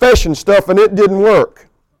faith confession stuff and it didn't work.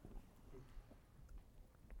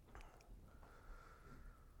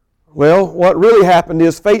 Well, what really happened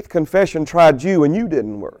is faith confession tried you and you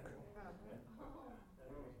didn't work.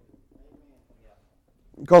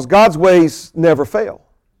 Because God's ways never fail.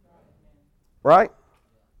 Right?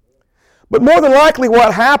 But more than likely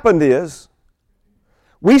what happened is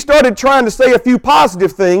we started trying to say a few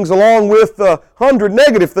positive things along with 100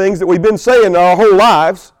 negative things that we've been saying our whole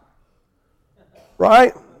lives.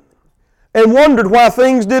 Right? And wondered why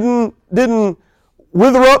things didn't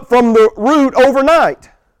wither up from the root overnight.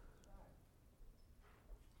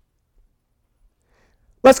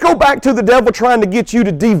 Let's go back to the devil trying to get you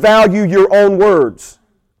to devalue your own words.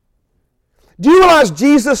 Do you realize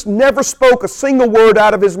Jesus never spoke a single word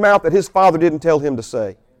out of His mouth that His Father didn't tell Him to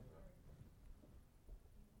say?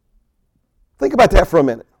 Think about that for a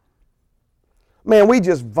minute. Man, we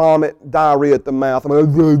just vomit diarrhea at the mouth.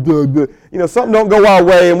 Something don't go our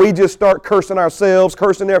way and we just start cursing ourselves,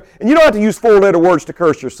 cursing there. And you don't have to use 4-letter words to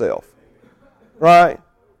curse yourself. Right?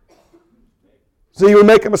 So you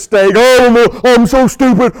make a mistake. Oh, I'm so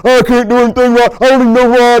stupid. I can't do anything right. I don't even know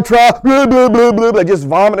why I try. Blah, blah, blah, blah, blah. Just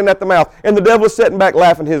vomiting at the mouth. And the devil is sitting back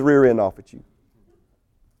laughing his rear end off at you.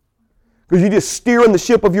 Because you're just steering the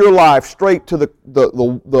ship of your life straight to the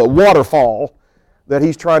waterfall that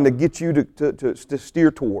he's trying to get you to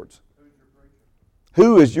steer towards.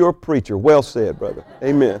 Who is your preacher? Well said, brother.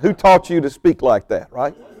 Amen. Who taught you to speak like that,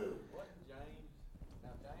 right?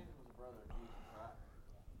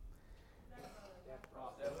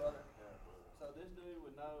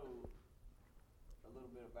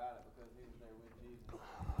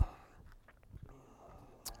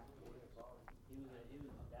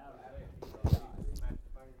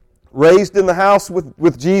 Raised in the house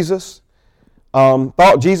with Jesus.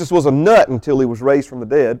 Thought Jesus was a nut until he was raised from the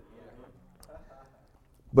dead.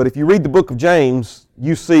 But if you read the book of James,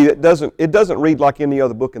 you see it doesn't read like any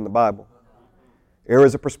other book in the Bible. There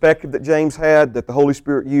is a perspective that James had that the Holy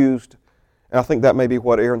Spirit used, and I think that may be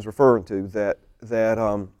what Aaron's referring to, that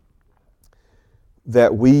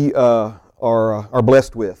we are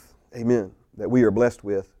blessed with. Amen. That we are blessed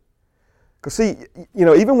with. Because see,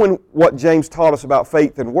 even when what James taught us about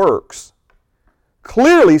faith and works,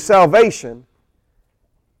 clearly salvation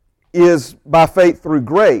is by faith through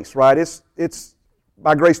grace, right? It's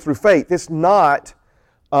by grace through faith. It's not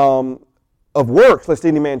of works, lest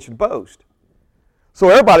any man should boast. So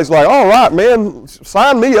everybody's like, all right, man,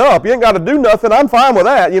 sign me up. You ain't got to do nothing. I'm fine with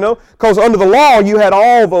that, Because under the law, you had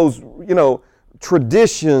all those,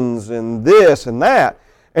 traditions and this and that.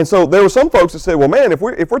 And so there were some folks that said, well, man, if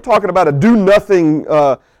we're talking about a do-nothing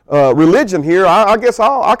religion here, I guess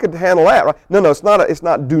I could handle that, right? No, it's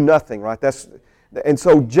not do-nothing, right? And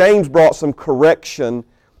so James brought some correction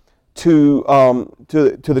to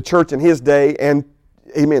the church in his day, and,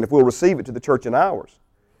 amen, if we'll receive it, to the church in ours.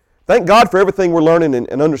 Thank God for everything we're learning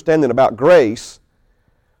and understanding about grace,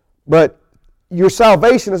 but your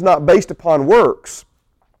salvation is not based upon works.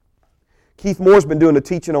 Keith Moore's been doing a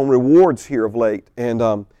teaching on rewards here of late, and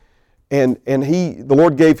the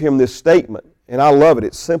Lord gave him this statement, and I love it.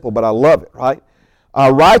 It's simple, but I love it, right?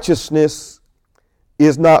 Our righteousness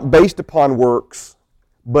is not based upon works,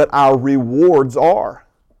 but our rewards are.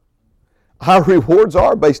 Our rewards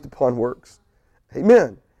are based upon works.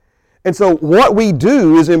 Amen. And so what we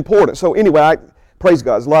do is important. So anyway, praise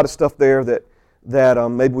God. There's a lot of stuff there that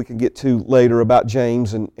maybe we can get to later about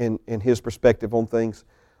James and his perspective on things.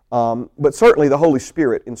 But certainly the Holy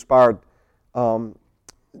Spirit inspired,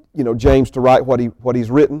 James to write what he's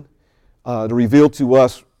written, to reveal to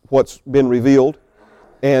us what's been revealed.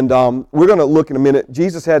 And we're going to look in a minute.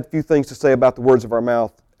 Jesus had a few things to say about the words of our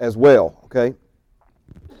mouth as well. Okay.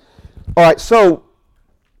 All right. So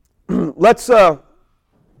let's go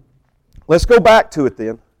back to it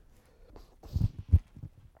then.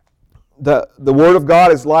 The Word of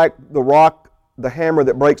God is like the hammer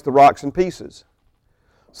that breaks the rocks in pieces.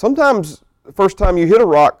 Sometimes the first time you hit a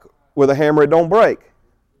rock with a hammer, it don't break.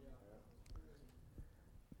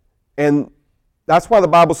 And that's why the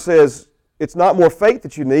Bible says it's not more faith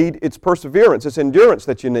that you need, it's perseverance, it's endurance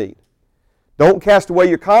that you need. Don't cast away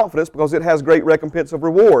your confidence because it has great recompense of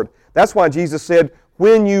reward. That's why Jesus said,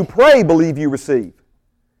 when you pray, believe you receive.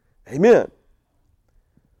 Amen.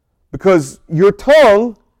 Because your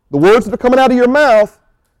tongue, the words that are coming out of your mouth,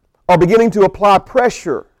 are beginning to apply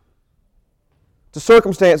pressure to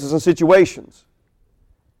circumstances and situations.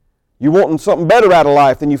 You're wanting something better out of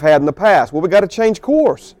life than you've had in the past. Well, we've got to change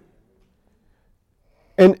course.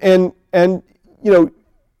 And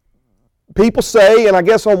people say, and I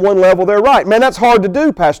guess on one level they're right, man, that's hard to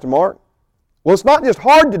do, Pastor Mark. Well, it's not just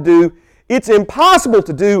hard to do, it's impossible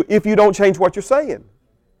to do if you don't change what you're saying.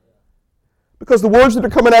 Because the words that are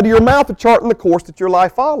coming out of your mouth are charting the course that your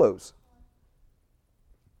life follows.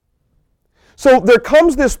 So there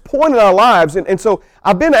comes this point in our lives, and so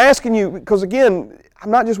I've been asking you, because again,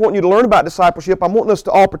 I'm not just wanting you to learn about discipleship, I'm wanting us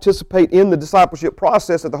to all participate in the discipleship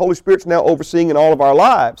process that the Holy Spirit's now overseeing in all of our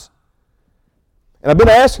lives. And I've been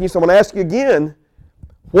asking you, so I'm going to ask you again,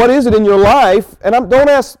 what is it in your life? And I'm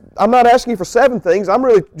not asking you for 7 things, I'm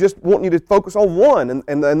really just wanting you to focus on one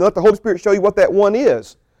and let the Holy Spirit show you what that one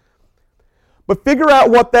is. But figure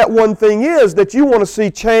out what that one thing is that you want to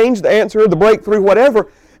see change, the answer, the breakthrough,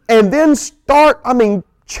 whatever, and then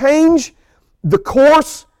change the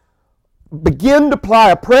course, begin to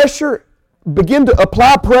apply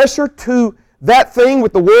pressure to that thing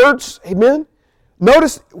with the words, amen?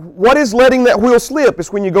 Notice what is letting that wheel slip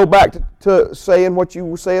is when you go back to saying what you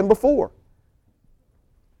were saying before.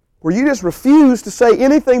 Where you just refuse to say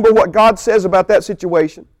anything but what God says about that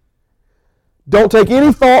situation. Don't take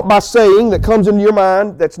any thought by saying that comes into your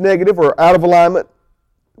mind that's negative or out of alignment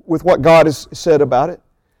with what God has said about it.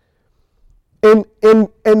 And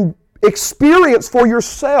experience for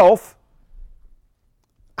yourself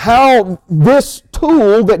how this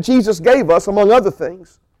tool that Jesus gave us, among other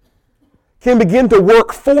things, can begin to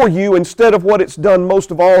work for you instead of what it's done most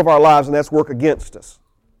of all of our lives, and that's work against us,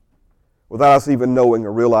 without us even knowing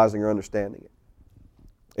or realizing or understanding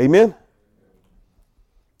it. Amen?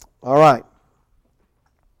 All right.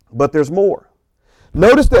 But there's more.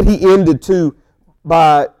 Notice that he ended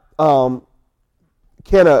by,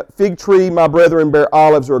 can a fig tree, my brethren, bear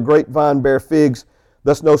olives, or a grapevine bear figs?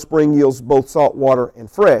 Thus no spring yields both salt water and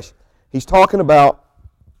fresh. He's talking about,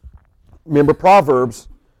 remember Proverbs,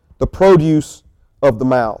 the produce of the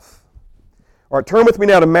mouth. All right, turn with me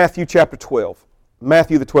now to Matthew chapter 12.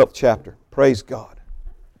 Matthew, the 12th chapter. Praise God.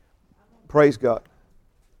 Praise God.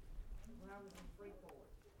 When I was in Freeport,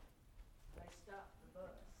 they stopped the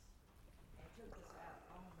bus and took us out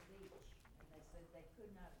on the beach, and they said they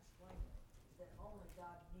could not explain it, that only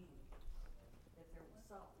God knew that there was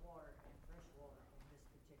salt water and fresh water in this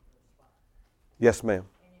particular spot. Yes, ma'am.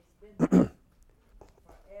 And it's been there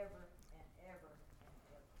forever and ever and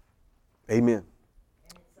ever. Amen.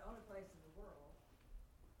 And it's the only place in the world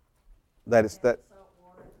That is that. salt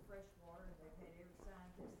water and fresh water, and they've had every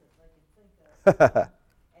scientist that they can think of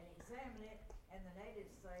and examine it, and the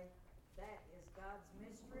natives say that is God's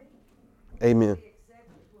mystery. Amen. We accept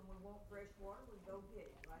it. When we want fresh water, we go get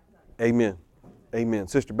it right there. Amen. Amen.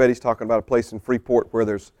 Sister Betty's talking about a place in Freeport where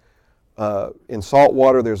there's, in salt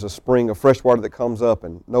water, there's a spring of fresh water that comes up,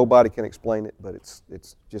 and nobody can explain it, but it's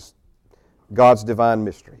just God's divine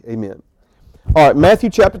mystery. Amen. All right, Matthew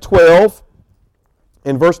chapter 12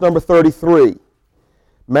 and verse number 33.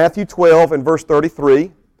 Matthew 12 and verse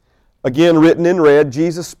 33. Again, written in red,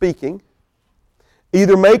 Jesus speaking.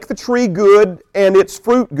 Either make the tree good and its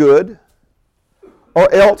fruit good,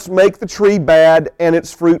 or else make the tree bad and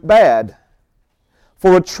its fruit bad.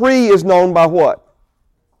 For a tree is known by what?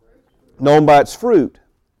 Known by its fruit.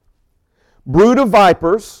 Brood of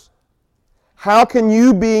vipers, how can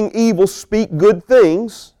you, being evil, speak good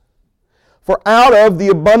things? For out of the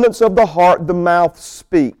abundance of the heart, the mouth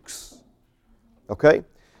speaks. Okay?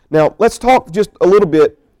 Now, let's talk just a little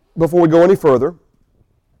bit before we go any further.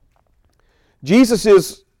 Jesus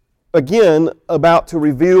is, again, about to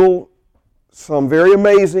reveal some very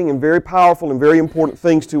amazing and very powerful and very important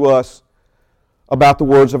things to us about the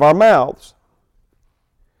words of our mouths.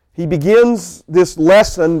 He begins this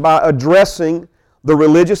lesson by addressing the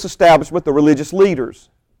religious establishment, the religious leaders.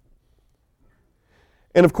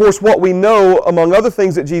 And of course, what we know, among other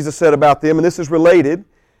things that Jesus said about them, and this is related,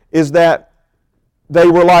 is that they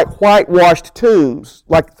were like whitewashed tombs.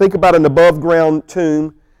 Like, think about an above-ground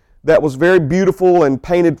tomb that was very beautiful and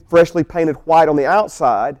painted, freshly painted white on the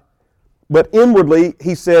outside, but inwardly,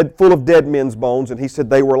 he said, full of dead men's bones, and he said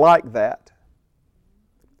they were like that.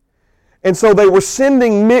 And so they were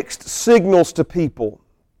sending mixed signals to people.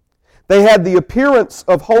 They had the appearance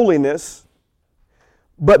of holiness,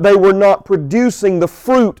 but they were not producing the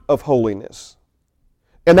fruit of holiness.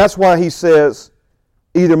 And that's why he says,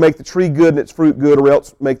 either make the tree good and its fruit good, or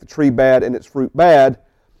else make the tree bad and its fruit bad,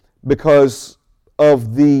 because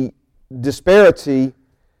of the disparity,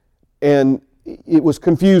 and it was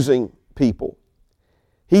confusing people.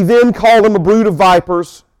 He then called them a brood of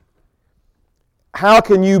vipers. How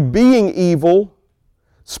can you, being evil,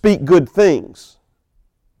 speak good things?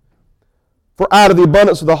 For out of the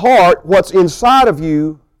abundance of the heart, what's inside of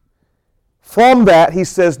you, from that, he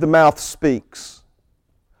says, the mouth speaks.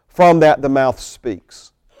 From that, the mouth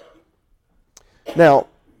speaks. Now,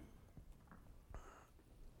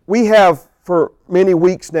 we have for many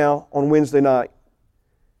weeks now on Wednesday night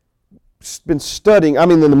been studying,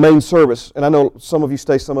 in the main service, and I know some of you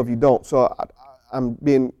stay, some of you don't, so I'm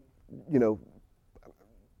being,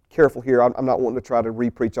 careful here. I'm not wanting to try to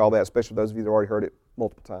re-preach all that, especially those of you that already heard it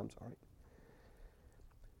multiple times. All right.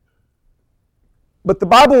 But the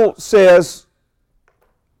Bible says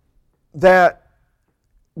that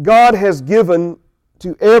God has given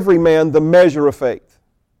to every man the measure of faith.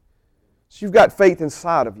 So you've got faith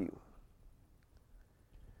inside of you.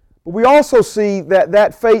 But we also see that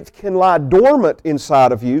that faith can lie dormant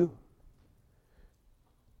inside of you.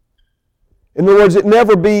 In other words, it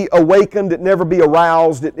never be awakened, it never be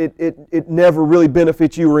aroused, it never really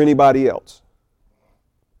benefits you or anybody else.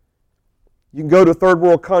 You can go to a third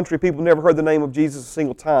world country, people never heard the name of Jesus a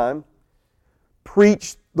single time,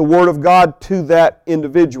 preach the Word of God to that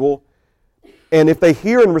individual, and if they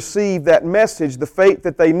hear and receive that message, the faith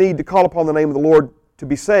that they need to call upon the name of the Lord to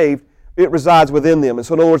be saved, it resides within them. And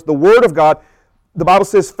so in other words, the Word of God, the Bible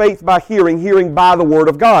says faith by hearing, hearing by the Word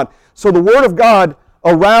of God. So the Word of God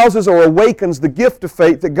arouses or awakens the gift of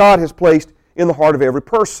faith that God has placed in the heart of every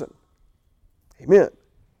person. Amen.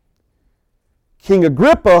 King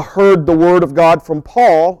Agrippa heard the Word of God from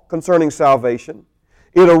Paul concerning salvation.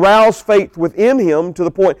 It aroused faith within him to the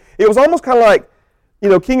point, it was almost kind of like,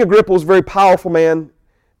 King Agrippa was a very powerful man,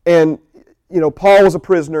 and, Paul was a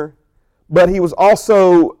prisoner, but he was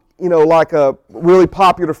also, like a really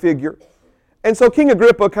popular figure. And so King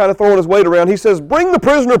Agrippa, kind of throwing his weight around, he says, "Bring the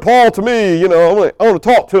prisoner Paul to me, I want to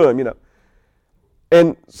talk to him,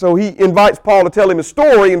 And so he invites Paul to tell him his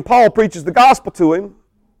story, and Paul preaches the gospel to him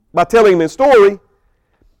by telling him his story.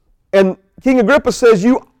 And King Agrippa says,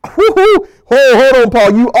 hold on,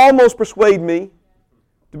 Paul, you almost persuade me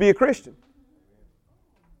to be a Christian.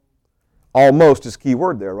 Almost is a key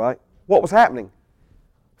word there, right? What was happening?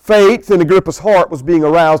 Faith in Agrippa's heart was being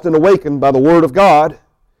aroused and awakened by the Word of God.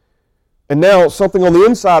 And now something on the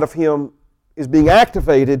inside of him is being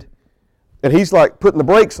activated, and he's like putting the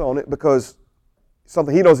brakes on it because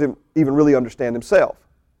something he doesn't even really understand himself.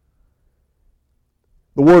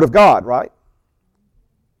 The Word of God, right?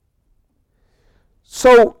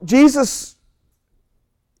 So Jesus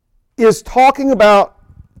is talking about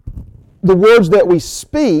the words that we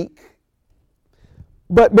speak,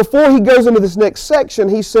 but before he goes into this next section,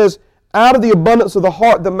 he says, out of the abundance of the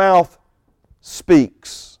heart, the mouth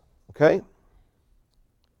speaks. Okay?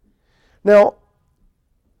 Now,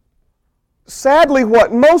 sadly,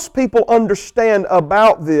 what most people understand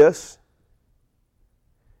about this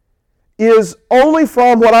is only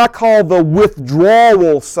from what I call the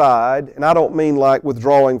withdrawal side, and I don't mean like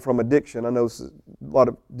withdrawing from addiction. I know there's a lot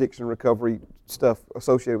of addiction recovery stuff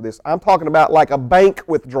associated with this. I'm talking about like a bank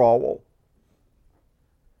withdrawal.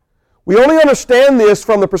 We only understand this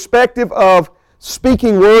from the perspective of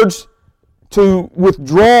speaking words to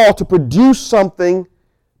withdraw, to produce something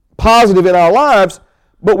positive in our lives,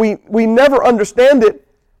 but we never understand it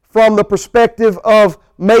from the perspective of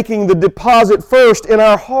making the deposit first in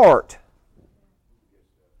our heart.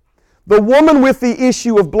 The woman with the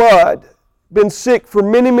issue of blood, been sick for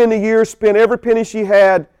many, many years, spent every penny she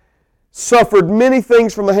had, suffered many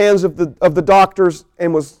things from the hands of the doctors,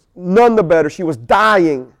 and was none the better. She was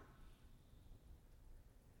dying.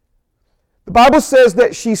 The Bible says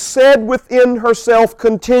that she said within herself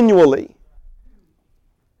continually,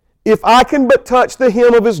 "If I can but touch the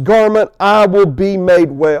hem of His garment, I will be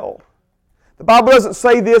made well." The Bible doesn't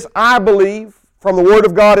say this, I believe, from the Word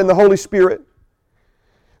of God and the Holy Spirit,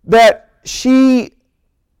 that she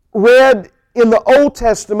read in the Old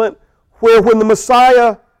Testament where when the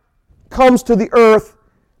Messiah comes to the earth,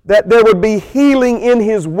 that there would be healing in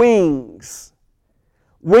His wings.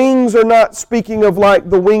 Wings are not speaking of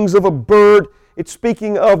like the wings of a bird. It's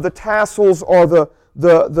speaking of the tassels or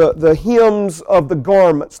the hems of the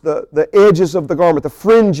garments, the edges of the garment, the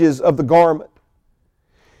fringes of the garment.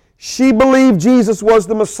 She believed Jesus was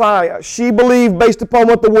the Messiah. She believed, based upon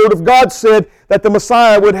what the Word of God said, that the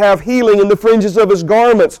Messiah would have healing in the fringes of His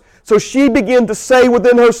garments. So she began to say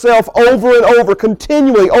within herself over and over,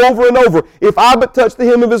 continually, over and over, "If I but touch the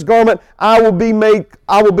hem of His garment, I will be made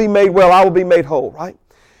well, I will be made whole," right?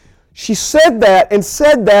 She said that and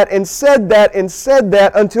said that and said that and said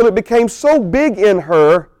that until it became so big in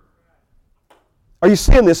her. Are you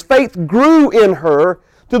seeing this? Faith grew in her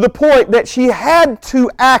to the point that she had to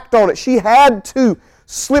act on it. She had to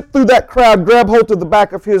slip through that crowd, grab hold of the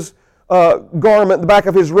back of his garment, the back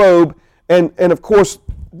of his robe, and of course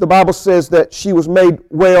the Bible says that she was made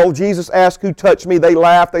well. Jesus asked, "Who touched me?" They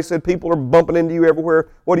laughed. They said, "People are bumping into you everywhere."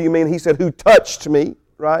 "What do you mean?" He said, "Who touched me?"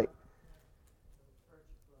 Right?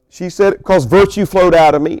 She said, because virtue flowed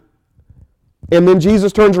out of me. And then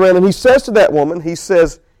Jesus turns around and he says to that woman, he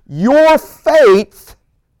says, your faith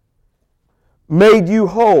made you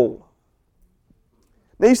whole.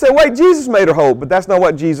 Now you say, wait, Jesus made her whole, but that's not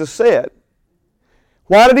what Jesus said.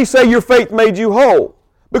 Why did he say your faith made you whole?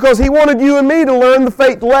 Because he wanted you and me to learn the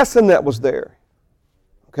faith lesson that was there.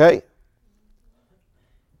 Okay?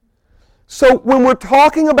 So when we're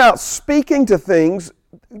talking about speaking to things,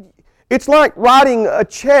 it's like writing a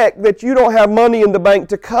check that you don't have money in the bank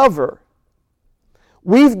to cover.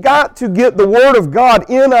 We've got to get the Word of God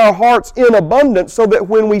in our hearts in abundance so that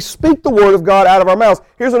when we speak the Word of God out of our mouths,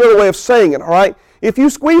 here's another way of saying it, all right? If you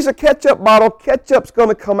squeeze a ketchup bottle, ketchup's going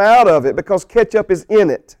to come out of it because ketchup is in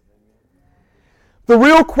it. The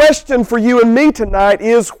real question for you and me tonight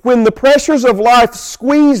is when the pressures of life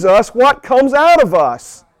squeeze us, what comes out of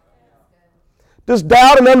us? Does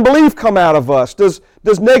doubt and unbelief come out of us? Does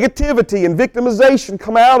negativity and victimization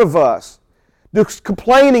come out of us? Does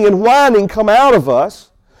complaining and whining come out of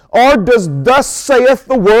us? Or does thus saith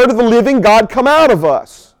the word of the living God come out of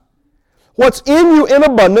us? What's in you in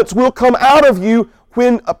abundance will come out of you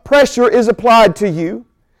when a pressure is applied to you.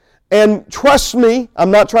 And trust me, I'm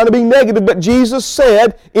not trying to be negative, but Jesus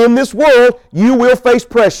said, in this world you will face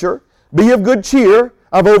pressure. Be of good cheer.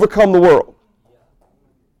 I've overcome the world.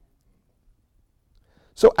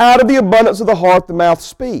 So out of the abundance of the heart, the mouth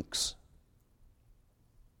speaks.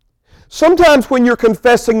 Sometimes when you're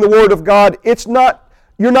confessing the Word of God,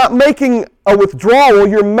 you're not making a withdrawal,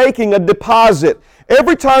 you're making a deposit.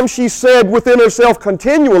 Every time she said within herself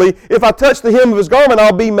continually, if I touch the hem of His garment,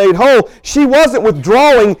 I'll be made whole, she wasn't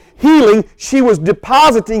withdrawing healing, she was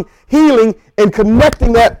depositing healing and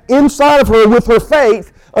connecting that inside of her with her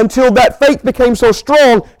faith until that faith became so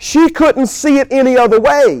strong, she couldn't see it any other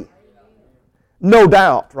way. No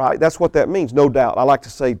doubt, right? That's what that means, no doubt. I like to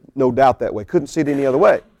say no doubt that way. Couldn't see it any other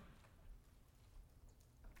way.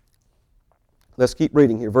 Let's keep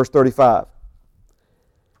reading here, verse 35.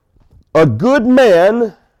 A good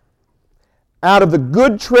man out of the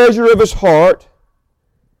good treasure of his heart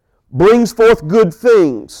brings forth good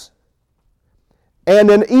things, and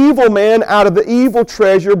an evil man out of the evil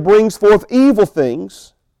treasure brings forth evil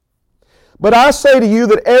things. But I say to you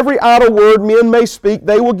that every idle word men may speak,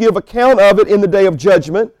 they will give account of it in the day of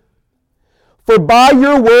judgment. For by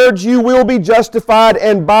your words you will be justified,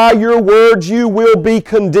 and by your words you will be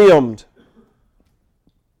condemned.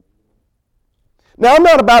 Now, I'm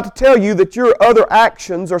not about to tell you that your other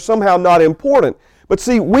actions are somehow not important. But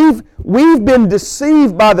see, we've been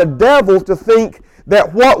deceived by the devil to think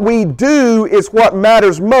that what we do is what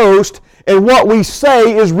matters most, and what we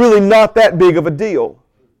say is really not that big of a deal.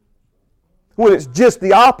 When it's just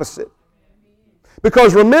the opposite.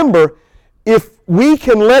 Because remember, if we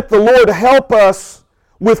can let the Lord help us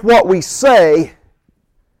with what we say,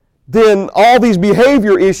 then all these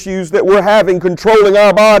behavior issues that we're having controlling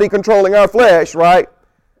our body, controlling our flesh, right,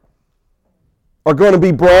 are going to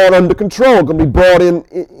be brought under control, going to be brought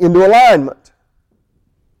into alignment.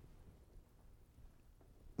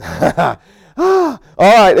 All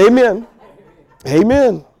right, amen.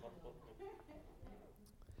 Amen.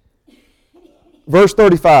 Verse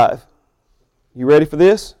 35. You ready for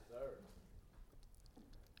this?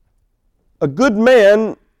 A good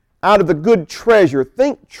man out of the good treasure.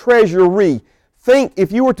 Think treasury. Think,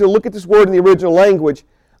 if you were to look at this word in the original language,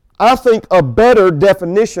 I think a better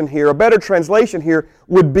definition here, a better translation here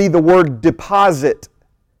would be the word deposit.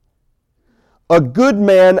 A good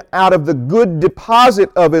man out of the good deposit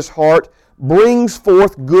of his heart brings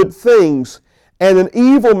forth good things, and an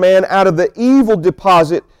evil man out of the evil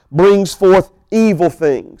deposit brings forth evil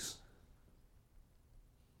things.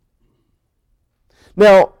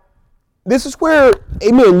 Now, this is where,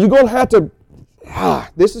 amen, you're going to have to,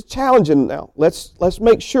 this is challenging now. Let's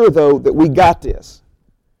make sure, though, that we got this.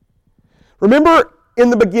 Remember in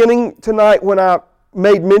the beginning tonight when I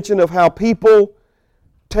made mention of how people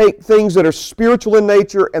take things that are spiritual in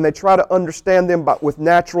nature and they try to understand them with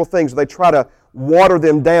natural things. They try to water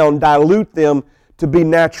them down, dilute them to be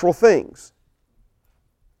natural things.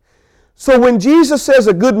 So when Jesus says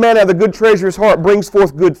a good man out of the good treasure of his heart brings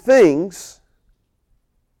forth good things,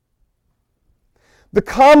 the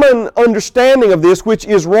common understanding of this, which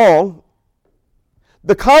is wrong,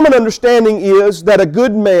 the common understanding is that a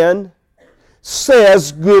good man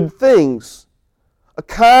says good things. A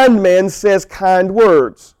kind man says kind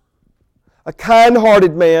words. A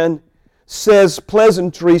kind-hearted man says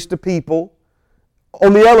pleasantries to people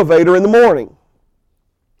on the elevator in the morning.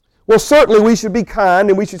 Well, certainly we should be kind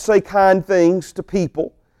and we should say kind things to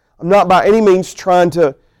people. I'm not by any means trying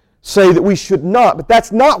to say that we should not, but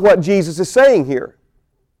that's not what Jesus is saying here.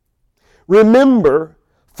 Remember,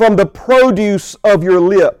 from the produce of your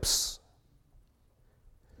lips.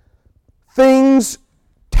 Things,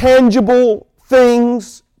 tangible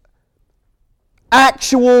things,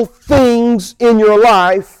 actual things in your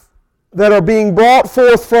life that are being brought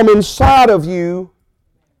forth from inside of you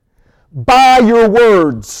by your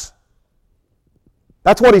words.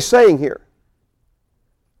 That's what he's saying here.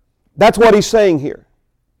 That's what he's saying here.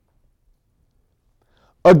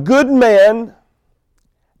 A good man,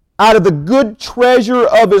 out of the good treasure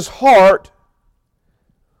of his heart,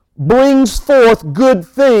 brings forth good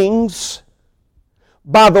things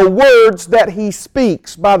by the words that he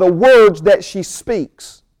speaks, by the words that she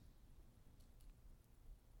speaks.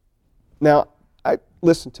 Now,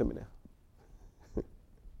 listen to me now.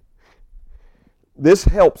 This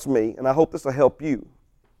helps me, and I hope this will help you.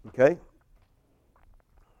 Okay?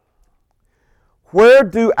 Where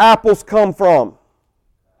do apples come from?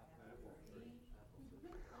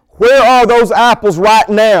 Where are those apples right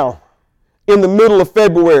now in the middle of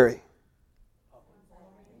February?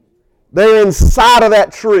 They're inside of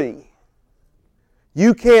that tree.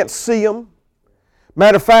 You can't see them.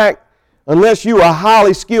 Matter of fact, unless you are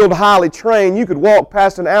highly skilled, highly trained, you could walk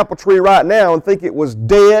past an apple tree right now and think it was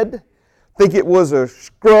dead, think it was a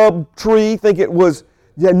scrub tree, think it was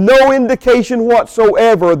no indication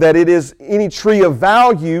whatsoever that it is any tree of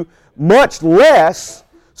value, much less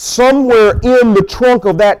somewhere in the trunk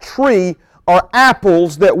of that tree are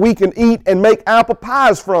apples that we can eat and make apple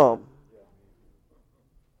pies from.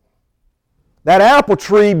 That apple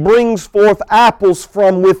tree brings forth apples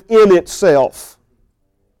from within itself.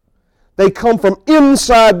 They come from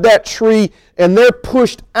inside that tree and they're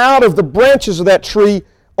pushed out of the branches of that tree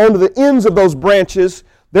onto the ends of those branches.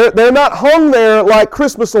 They're not hung there like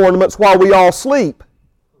Christmas ornaments while we all sleep.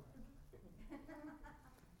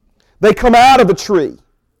 They come out of the tree.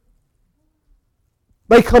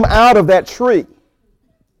 They come out of that tree.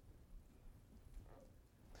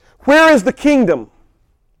 Where is the kingdom?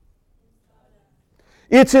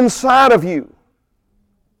 It's inside of you.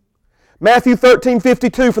 Matthew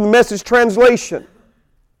 13:52 from the Message translation.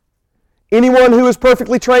 Anyone who is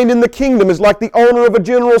perfectly trained in the kingdom is like the owner of a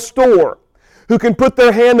general store who can put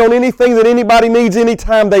their hand on anything that anybody needs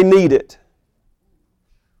anytime they need it.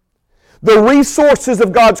 The resources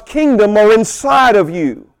of God's kingdom are inside of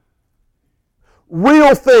you.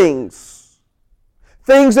 Real things.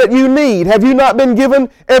 Things that you need. Have you not been given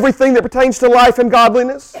everything that pertains to life and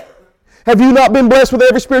godliness? Have you not been blessed with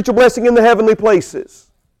every spiritual blessing in the heavenly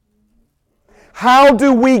places? How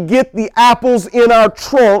do we get the apples in our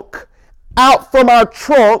trunk, out from our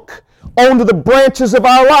trunk, onto the branches of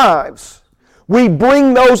our lives? We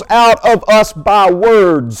bring those out of us by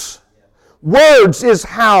words. Words is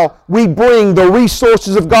how we bring the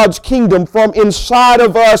resources of God's kingdom from inside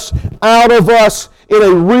of us, out of us, in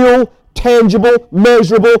a real, tangible,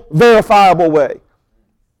 measurable, verifiable way.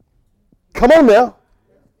 Come on now.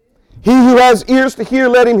 He who has ears to hear,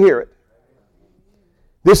 let him hear it.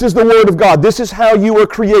 This is the Word of God. This is how you were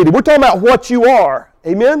created. We're talking about what you are.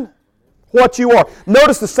 Amen? What you are.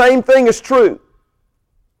 Notice the same thing is true.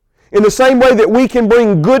 In the same way that we can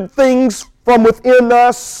bring good things from within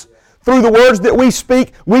us through the words that we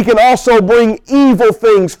speak, we can also bring evil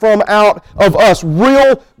things from out of us.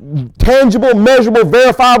 Real, tangible, measurable,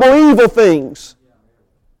 verifiable evil things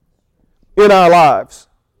in our lives.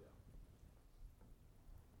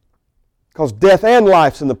 Because death and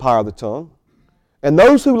life's in the power of the tongue. And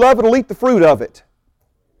those who love it will eat the fruit of it.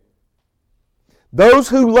 Those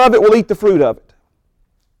who love it will eat the fruit of it.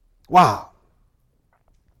 Wow.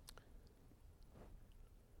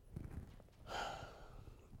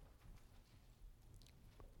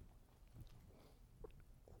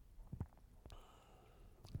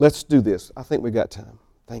 Let's do this. I think we got time.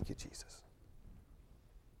 Thank you, Jesus.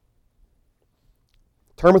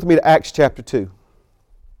 Turn with me to Acts chapter 2.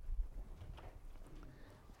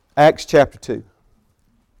 Acts chapter 2.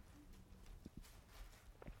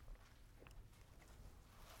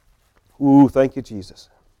 Ooh, thank you, Jesus.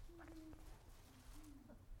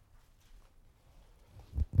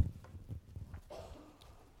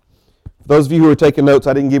 For those of you who are taking notes,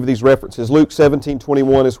 I didn't give you these references. Luke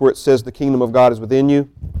 17:21 is where it says the kingdom of God is within you.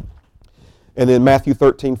 And then Matthew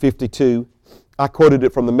 13:52. I quoted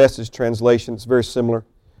it from the Message translation. It's very similar.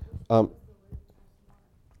 Do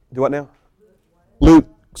what now? Luke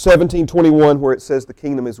 17:21 where it says the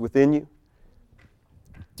kingdom is within you.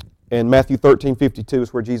 And Matthew 13:52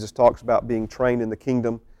 is where Jesus talks about being trained in the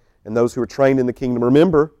kingdom and those who are trained in the kingdom.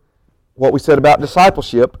 Remember what we said about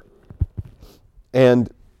discipleship and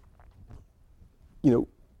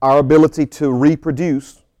our ability to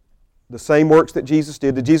reproduce the same works that Jesus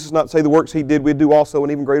did. Did Jesus not say the works He did we'd do also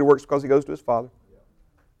and even greater works because He goes to His Father?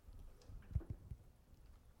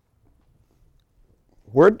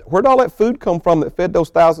 Where'd all that food come from that fed those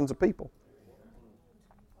thousands of people?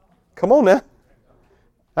 Come on now.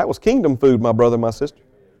 That was kingdom food, my brother, my sister.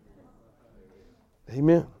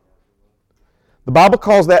 Amen. The Bible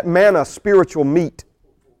calls that manna spiritual meat.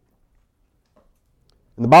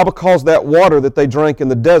 And the Bible calls that water that they drank in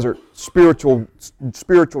the desert spiritual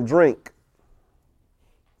drink.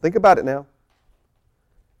 Think about it now.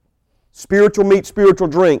 Spiritual meat, spiritual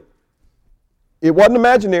drink. It wasn't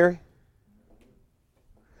imaginary.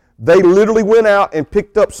 They literally went out and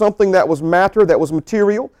picked up something that was matter, that was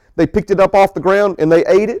material. They picked it up off the ground and they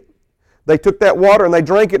ate it. They took that water and they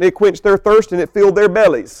drank it and it quenched their thirst and it filled their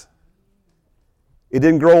bellies. It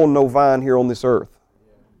didn't grow on no vine here on this earth.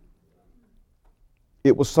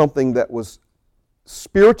 It was something that was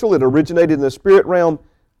spiritual. It originated in the spirit realm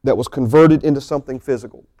that was converted into something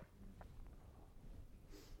physical.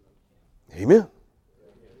 Amen.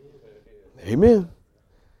 Amen.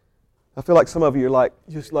 I feel like some of you are like,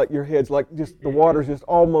 just like your head's like, just the water's just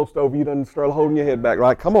almost over. You done start holding your head back,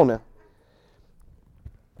 right? Come on now.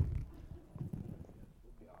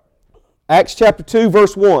 Acts chapter 2,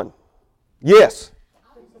 verse 1. Yes.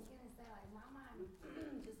 I was just going to say, like, my mind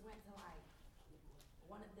just went to, like,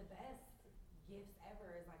 one of the best gifts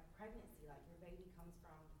ever is, like, pregnancy. Like, your baby comes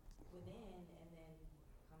from within and then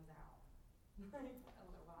comes out.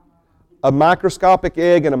 A microscopic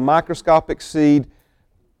egg and a microscopic seed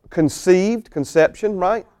conception,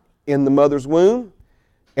 right, in the mother's womb,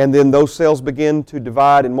 and then those cells begin to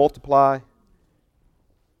divide and multiply.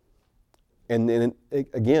 And then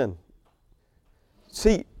again,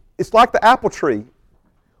 see, it's like the apple tree.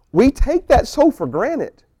 We take that so for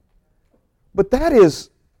granted. But that is,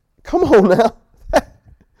 come on now,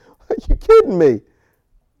 are you kidding me?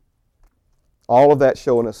 All of that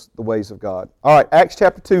showing us the ways of God. All right, Acts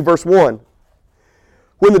chapter 2, verse 1.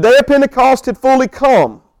 When the day of Pentecost had fully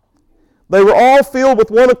come, they were all filled with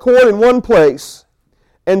one accord in one place.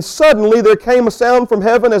 And suddenly there came a sound from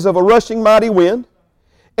heaven as of a rushing mighty wind,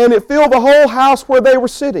 and it filled the whole house where they were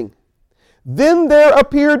sitting. Then there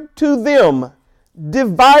appeared to them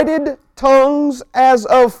divided tongues as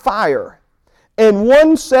of fire, and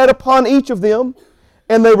one sat upon each of them,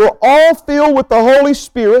 and they were all filled with the Holy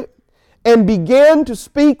Spirit, and began to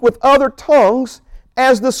speak with other tongues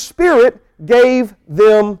as the Spirit gave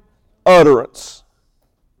them utterance.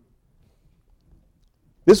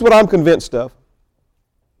 This is what I'm convinced of.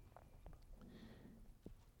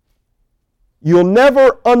 You'll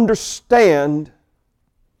never understand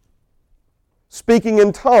speaking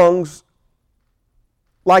in tongues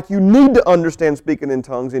like you need to understand speaking in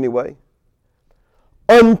tongues anyway,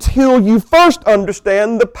 until you first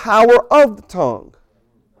understand the power of the tongue.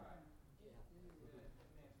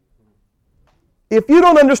 If you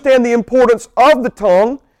don't understand the importance of the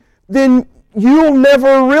tongue, then you'll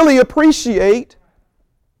never really appreciate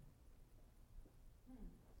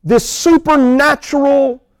this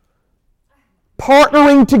supernatural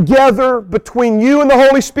partnering together between you and the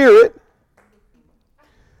Holy Spirit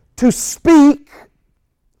to speak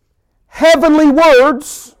heavenly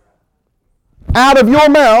words out of your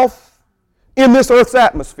mouth in this earth's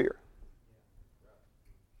atmosphere.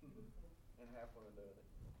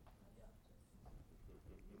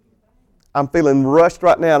 I'm feeling rushed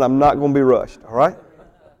right now, and I'm not going to be rushed, all right?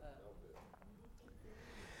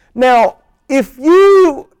 Now, if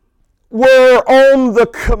you were on the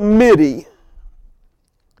committee,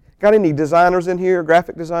 got any designers in here,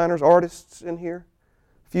 graphic designers, artists in here?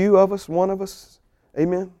 Few of us, one of us,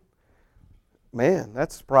 amen? Man,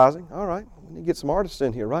 that's surprising. All right, we need to get some artists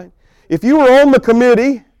in here, right? If you were on the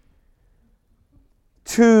committee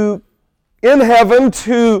in heaven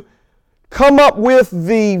to come up with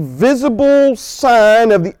the visible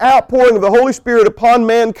sign of the outpouring of the Holy Spirit upon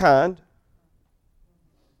mankind,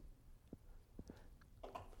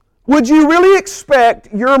 would you really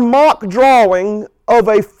expect your mock drawing of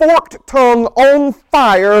a forked tongue on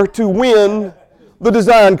fire to win the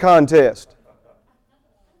design contest?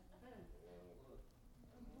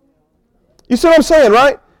 You see what I'm saying,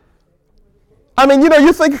 right? I mean,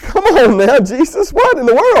 you think, come on now, Jesus, what in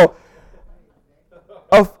the world?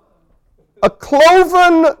 A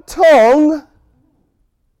cloven tongue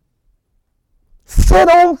set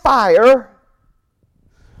on fire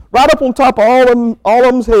right up on top of all of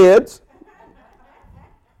them's heads,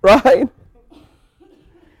 right?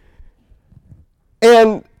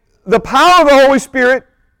 And the power of the Holy Spirit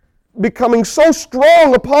becoming so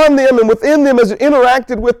strong upon them and within them as it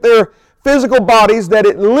interacted with their physical bodies that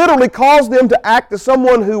it literally caused them to act as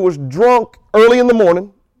someone who was drunk early in the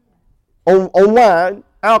morning on wine,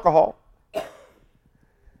 alcohol.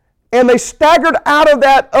 And they staggered out of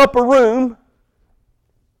that upper room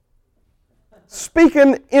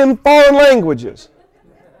speaking in foreign languages.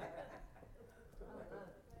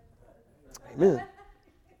 Amen.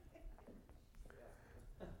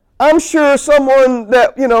 I'm sure someone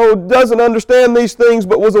that, doesn't understand these things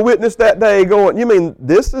but was a witness that day going, you mean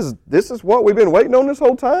this is what we've been waiting on this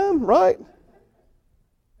whole time, right?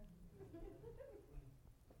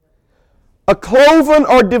 A cloven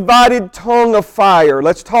or divided tongue of fire.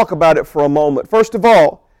 Let's talk about it for a moment. First of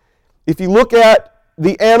all, if you look at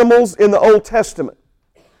the animals in the Old Testament,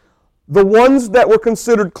 the ones that were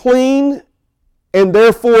considered clean and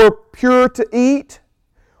therefore pure to eat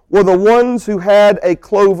were the ones who had a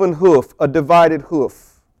cloven hoof, a divided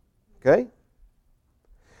hoof. Okay?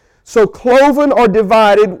 So cloven or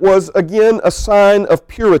divided was again a sign of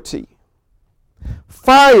purity.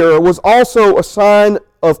 Fire was also a sign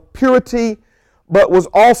of purity, but was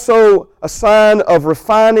also a sign of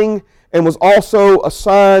refining and was also a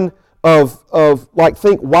sign of like,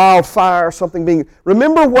 think wildfire, something being...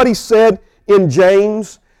 Remember what he said in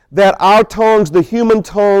James, that our tongues, the human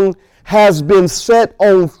tongue, has been set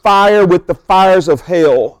on fire with the fires of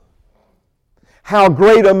hell. How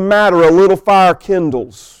great a matter a little fire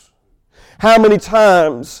kindles. How many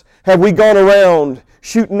times have we gone around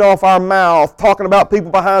shooting off our mouth, talking about people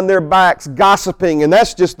behind their backs, gossiping, and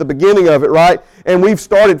that's just the beginning of it, right? And we've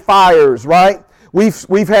started fires, right?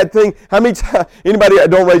 We've had things. How many times? Anybody?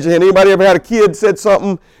 Don't raise your hand. Anybody ever had a kid said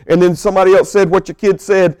something, and then somebody else said what your kid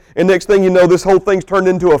said, and next thing you know, this whole thing's turned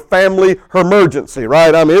into a family emergency,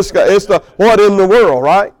 right? I mean, it's the what in the world,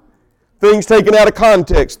 right? Things taken out of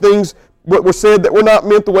context, things what were said that were not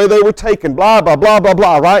meant the way they were taken, blah blah blah blah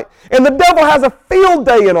blah, right? And the devil has a field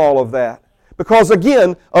day in all of that because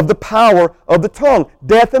again of the power of the tongue.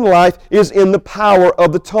 Death and life is in the power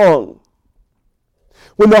of the tongue.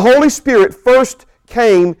 When the Holy Spirit first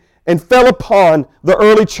came and fell upon the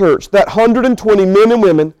early church, that 120 men and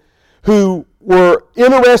women who were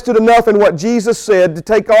interested enough in what Jesus said to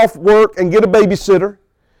take off work and get a babysitter,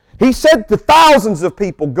 he said to thousands of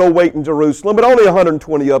people, go wait in Jerusalem, but only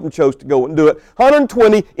 120 of them chose to go and do it.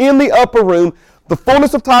 120 in the upper room. The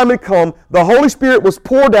fullness of time had come. The Holy Spirit was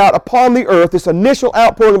poured out upon the earth, this initial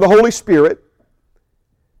outpouring of the Holy Spirit.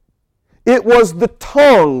 It was the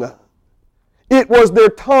tongue. It was their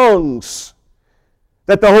tongues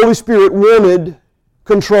that the Holy Spirit wanted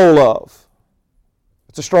control of.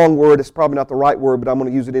 It's a strong word. It's probably not the right word, but I'm going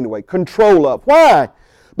to use it anyway. Control of. Why?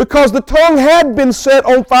 Because the tongue had been set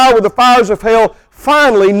on fire with the fires of hell.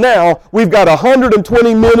 Finally, now, we've got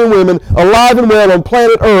 120 men and women alive and well on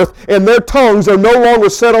planet Earth, and their tongues are no longer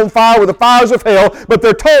set on fire with the fires of hell, but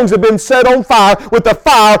their tongues have been set on fire with the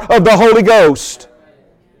fire of the Holy Ghost.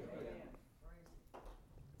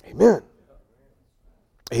 Amen.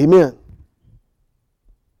 Amen.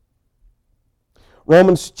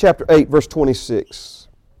 Romans chapter 8, verse 26.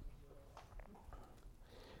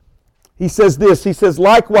 He says this, he says,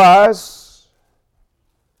 likewise,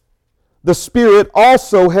 the Spirit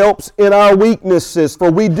also helps in our weaknesses, for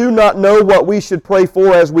we do not know what we should pray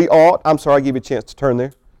for as we ought. I'm sorry, I gave you a chance to turn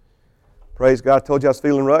there. Praise God. I told you I was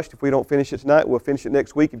feeling rushed. If we don't finish it tonight, we'll finish it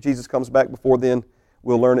next week. If Jesus comes back before then,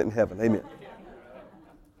 we'll learn it in heaven. Amen.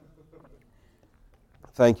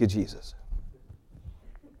 Thank you, Jesus.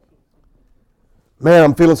 Man,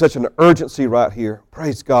 I'm feeling such an urgency right here.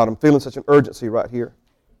 Praise God, I'm feeling such an urgency right here.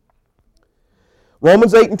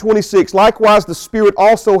 Romans 8 and 26, likewise the Spirit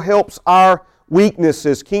also helps our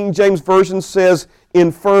weaknesses. King James Version says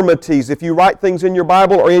infirmities. If you write things in your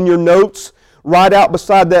Bible or in your notes, write out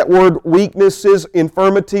beside that word weaknesses,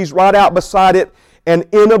 infirmities, write out beside it an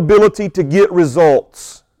inability to get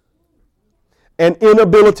results. An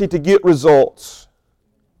inability to get results.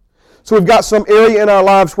 So we've got some area in our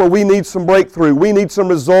lives where we need some breakthrough. We need some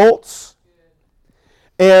results.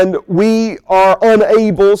 And we are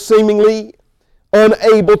seemingly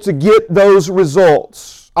unable to get those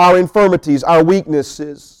results. Our infirmities, our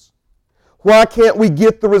weaknesses. Why can't we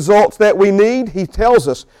get the results that we need? He tells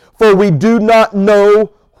us, for we do not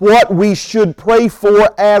know what we should pray for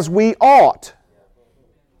as we ought.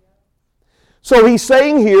 So he's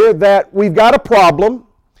saying here that we've got a problem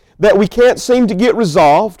that we can't seem to get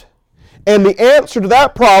resolved. And the answer to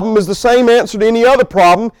that problem is the same answer to any other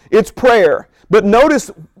problem. It's prayer. But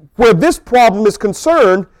notice where this problem is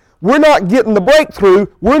concerned, we're not getting the breakthrough.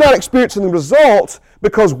 We're not experiencing the results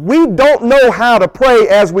because we don't know how to pray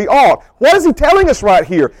as we ought. What is he telling us right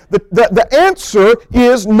here? The answer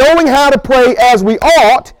is knowing how to pray as we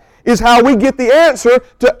ought is how we get the answer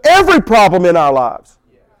to every problem in our lives.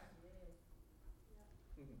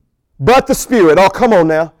 But the Spirit, oh come on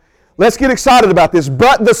now. Let's get excited about this.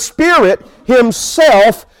 But the Spirit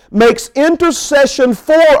Himself makes intercession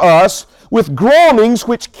for us with groanings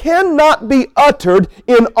which cannot be uttered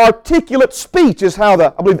in articulate speech, is how I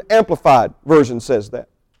believe the Amplified Version says that.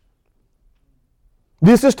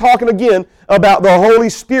 This is talking again about the Holy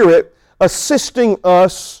Spirit assisting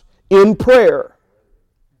us in prayer.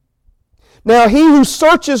 Now, He who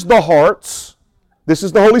searches the hearts, this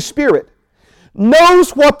is the Holy Spirit,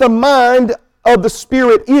 knows what the mind of the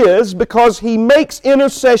Spirit is, because He makes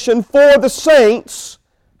intercession for the saints.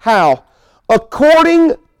 How?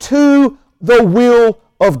 According to the will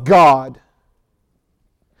of God.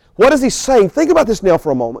 What is He saying? Think about this now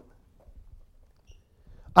for a moment.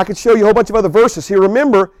 I could show you a whole bunch of other verses here.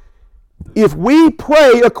 Remember, if we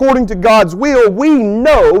pray according to God's will, we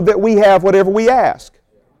know that we have whatever we ask.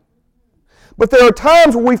 But there are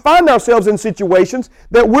times when we find ourselves in situations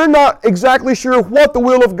that we're not exactly sure what the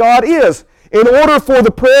will of God is. In order for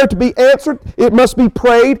the prayer to be answered, it must be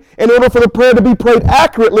prayed. In order for the prayer to be prayed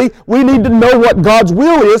accurately, we need to know what God's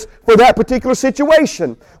will is for that particular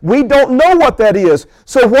situation. We don't know what that is.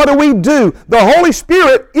 So what do? The Holy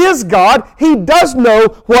Spirit is God. He does know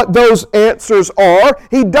what those answers are.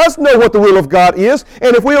 He does know what the will of God is.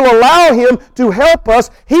 And if we'll allow Him to help us,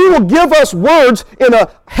 He will give us words in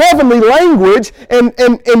a heavenly language and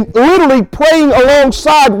literally praying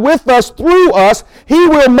alongside with us, through us. He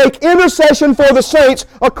will make intercession for the saints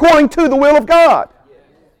according to the will of God.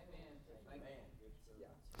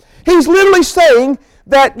 He's literally saying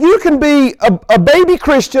that you can be a baby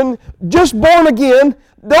Christian, just born again,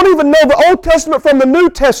 don't even know the Old Testament from the New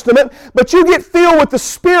Testament, but you get filled with the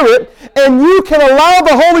Spirit, and you can allow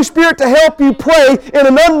the Holy Spirit to help you pray in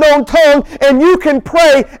an unknown tongue, and you can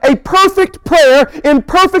pray a perfect prayer in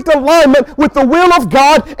perfect alignment with the will of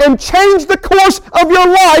God and change the course of your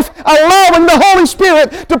life, allowing the Holy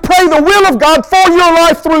Spirit to pray the will of God for your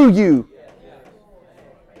life through you.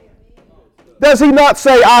 Does He not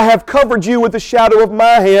say, I have covered you with the shadow of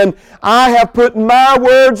my hand, I have put my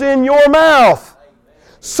words in your mouth?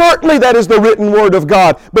 Certainly that is the written word of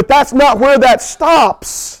God, but that's not where that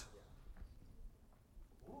stops.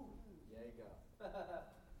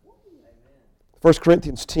 1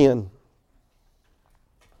 Corinthians 10.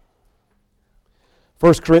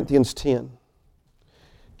 1 Corinthians 10.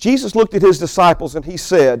 Jesus looked at His disciples and He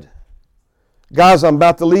said, guys, I'm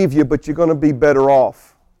about to leave you, but you're going to be better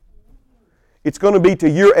off. It's going to be to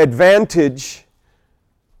your advantage,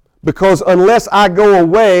 because unless I go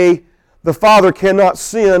away, the Father cannot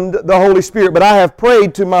send the Holy Spirit. But I have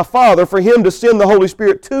prayed to my Father for Him to send the Holy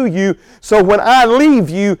Spirit to you. So when I leave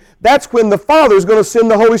you, that's when the Father is going to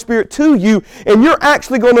send the Holy Spirit to you. And you're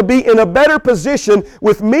actually going to be in a better position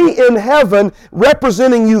with me in heaven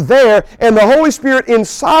representing you there, and the Holy Spirit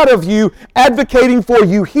inside of you advocating for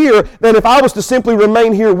you here, than if I was to simply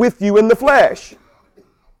remain here with you in the flesh.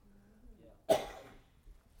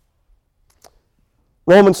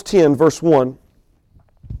 Romans 10, verse 1.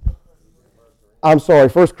 1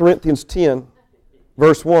 Corinthians 10,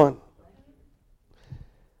 verse 1.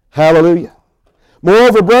 Hallelujah.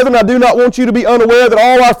 Moreover, brethren, I do not want you to be unaware that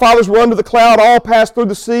all our fathers were under the cloud, all passed through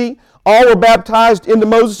the sea, all were baptized into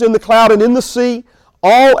Moses in the cloud and in the sea,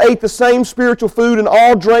 all ate the same spiritual food, and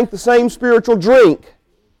all drank the same spiritual drink.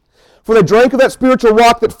 For they drank of that spiritual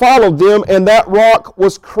rock that followed them, and that rock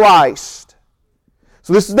was Christ.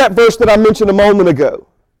 So this is that verse that I mentioned a moment ago.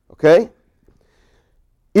 Okay?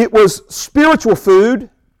 It was spiritual food,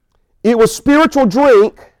 it was spiritual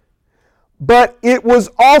drink, but it was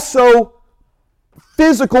also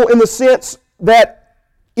physical in the sense that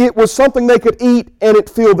it was something they could eat and it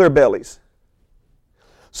filled their bellies.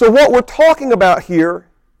 So what we're talking about here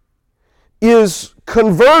is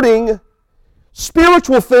converting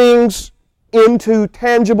spiritual things into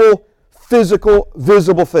tangible, physical,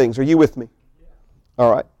 visible things. Are you with me? All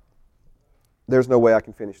right. There's no way I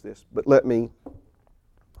can finish this, but let me,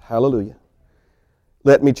 hallelujah,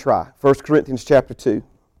 let me try. 1 Corinthians chapter 2,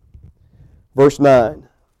 verse 9.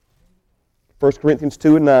 1 Corinthians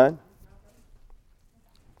 2 and 9.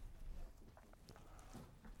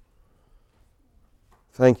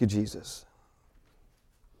 Thank you, Jesus.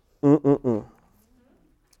 1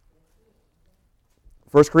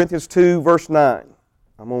 Corinthians 2, verse 9.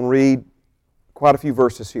 I'm going to read quite a few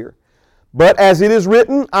verses here. But as it is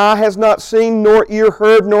written, eye has not seen, nor ear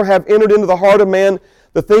heard, nor have entered into the heart of man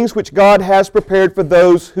the things which God has prepared for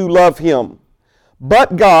those who love Him.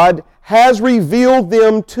 But God has revealed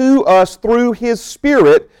them to us through His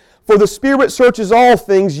Spirit, for the Spirit searches all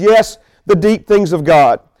things, yes, the deep things of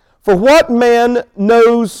God. For what man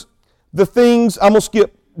knows the things, I'm going to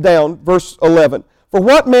skip down, verse 11. For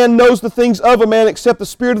what man knows the things of a man except the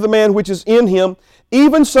spirit of the man which is in him?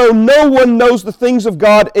 Even so, no one knows the things of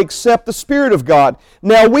God except the Spirit of God.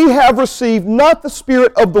 Now we have received not the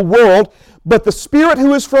spirit of the world, but the Spirit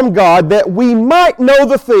who is from God, that we might know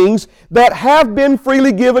the things that have been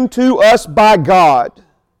freely given to us by God.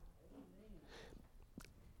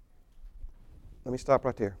 Let me stop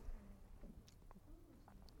right there.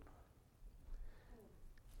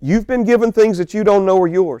 You've been given things that you don't know are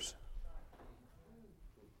yours.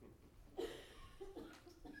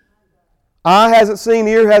 Eye hasn't seen,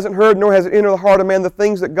 ear hasn't heard, nor has it entered the heart of man the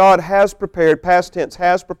things that God has prepared, past tense,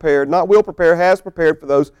 has prepared, not will prepare, has prepared for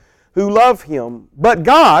those who love Him. But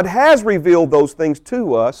God has revealed those things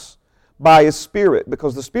to us by His Spirit,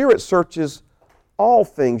 because the Spirit searches all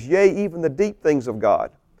things, yea, even the deep things of God.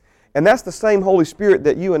 And that's the same Holy Spirit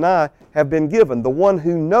that you and I have been given, the one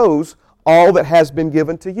who knows all that has been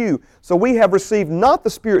given to you. So we have received not the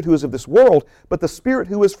Spirit who is of this world, but the Spirit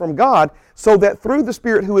who is from God, so that through the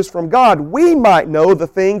Spirit who is from God, we might know the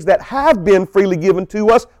things that have been freely given to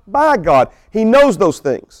us by God. He knows those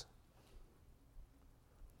things.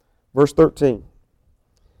 Verse 13.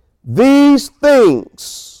 These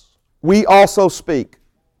things we also speak.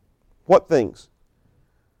 What things?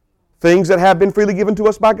 Things that have been freely given to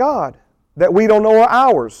us by God, that we don't know are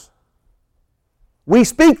ours. We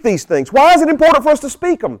speak these things. Why is it important for us to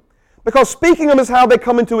speak them? Because speaking them is how they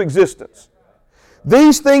come into existence.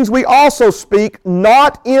 These things we also speak,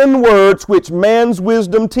 not in words which man's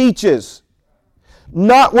wisdom teaches,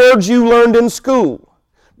 not words you learned in school,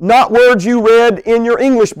 not words you read in your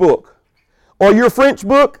English book, or your French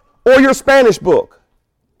book, or your Spanish book.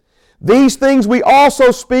 These things we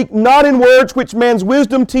also speak, not in words which man's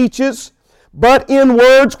wisdom teaches, but in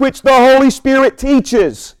words which the Holy Spirit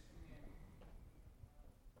teaches.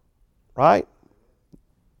 Right?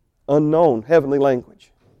 Unknown, heavenly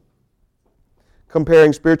language.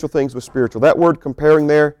 Comparing spiritual things with spiritual. That word comparing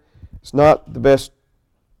there is not the best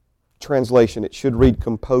translation. It should read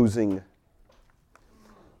composing.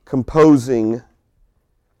 Composing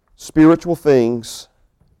spiritual things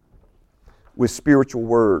with spiritual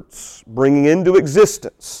words. Bringing into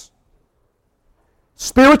existence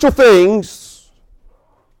spiritual things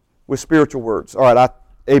with spiritual words. All right,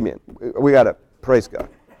 amen. We got to praise God.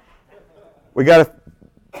 We got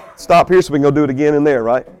to stop here so we can go do it again in there,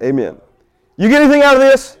 right? Amen. You get anything out of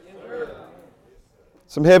this?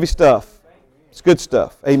 Some heavy stuff. It's good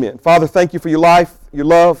stuff. Amen. Father, thank you for your life, your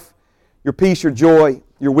love, your peace, your joy,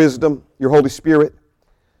 your wisdom, your Holy Spirit.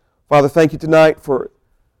 Father, thank you tonight for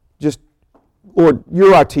just, Lord,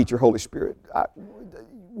 you're our teacher, Holy Spirit.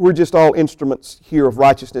 We're just all instruments here of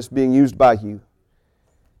righteousness being used by you.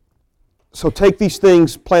 So take these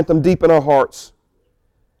things, plant them deep in our hearts.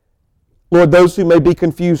 Lord, those who may be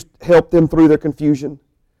confused, help them through their confusion.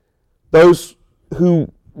 Those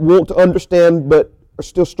who want to understand but are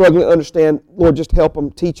still struggling to understand, Lord, just help them,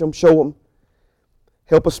 teach them, show them.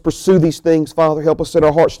 Help us pursue these things, Father. Help us set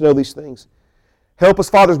our hearts to know these things. Help us,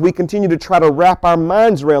 Father, as we continue to try to wrap our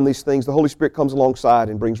minds around these things, the Holy Spirit comes alongside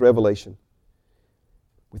and brings revelation.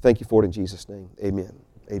 We thank you for it in Jesus' name. Amen.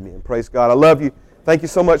 Amen. Praise God. I love you. Thank you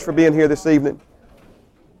so much for being here this evening.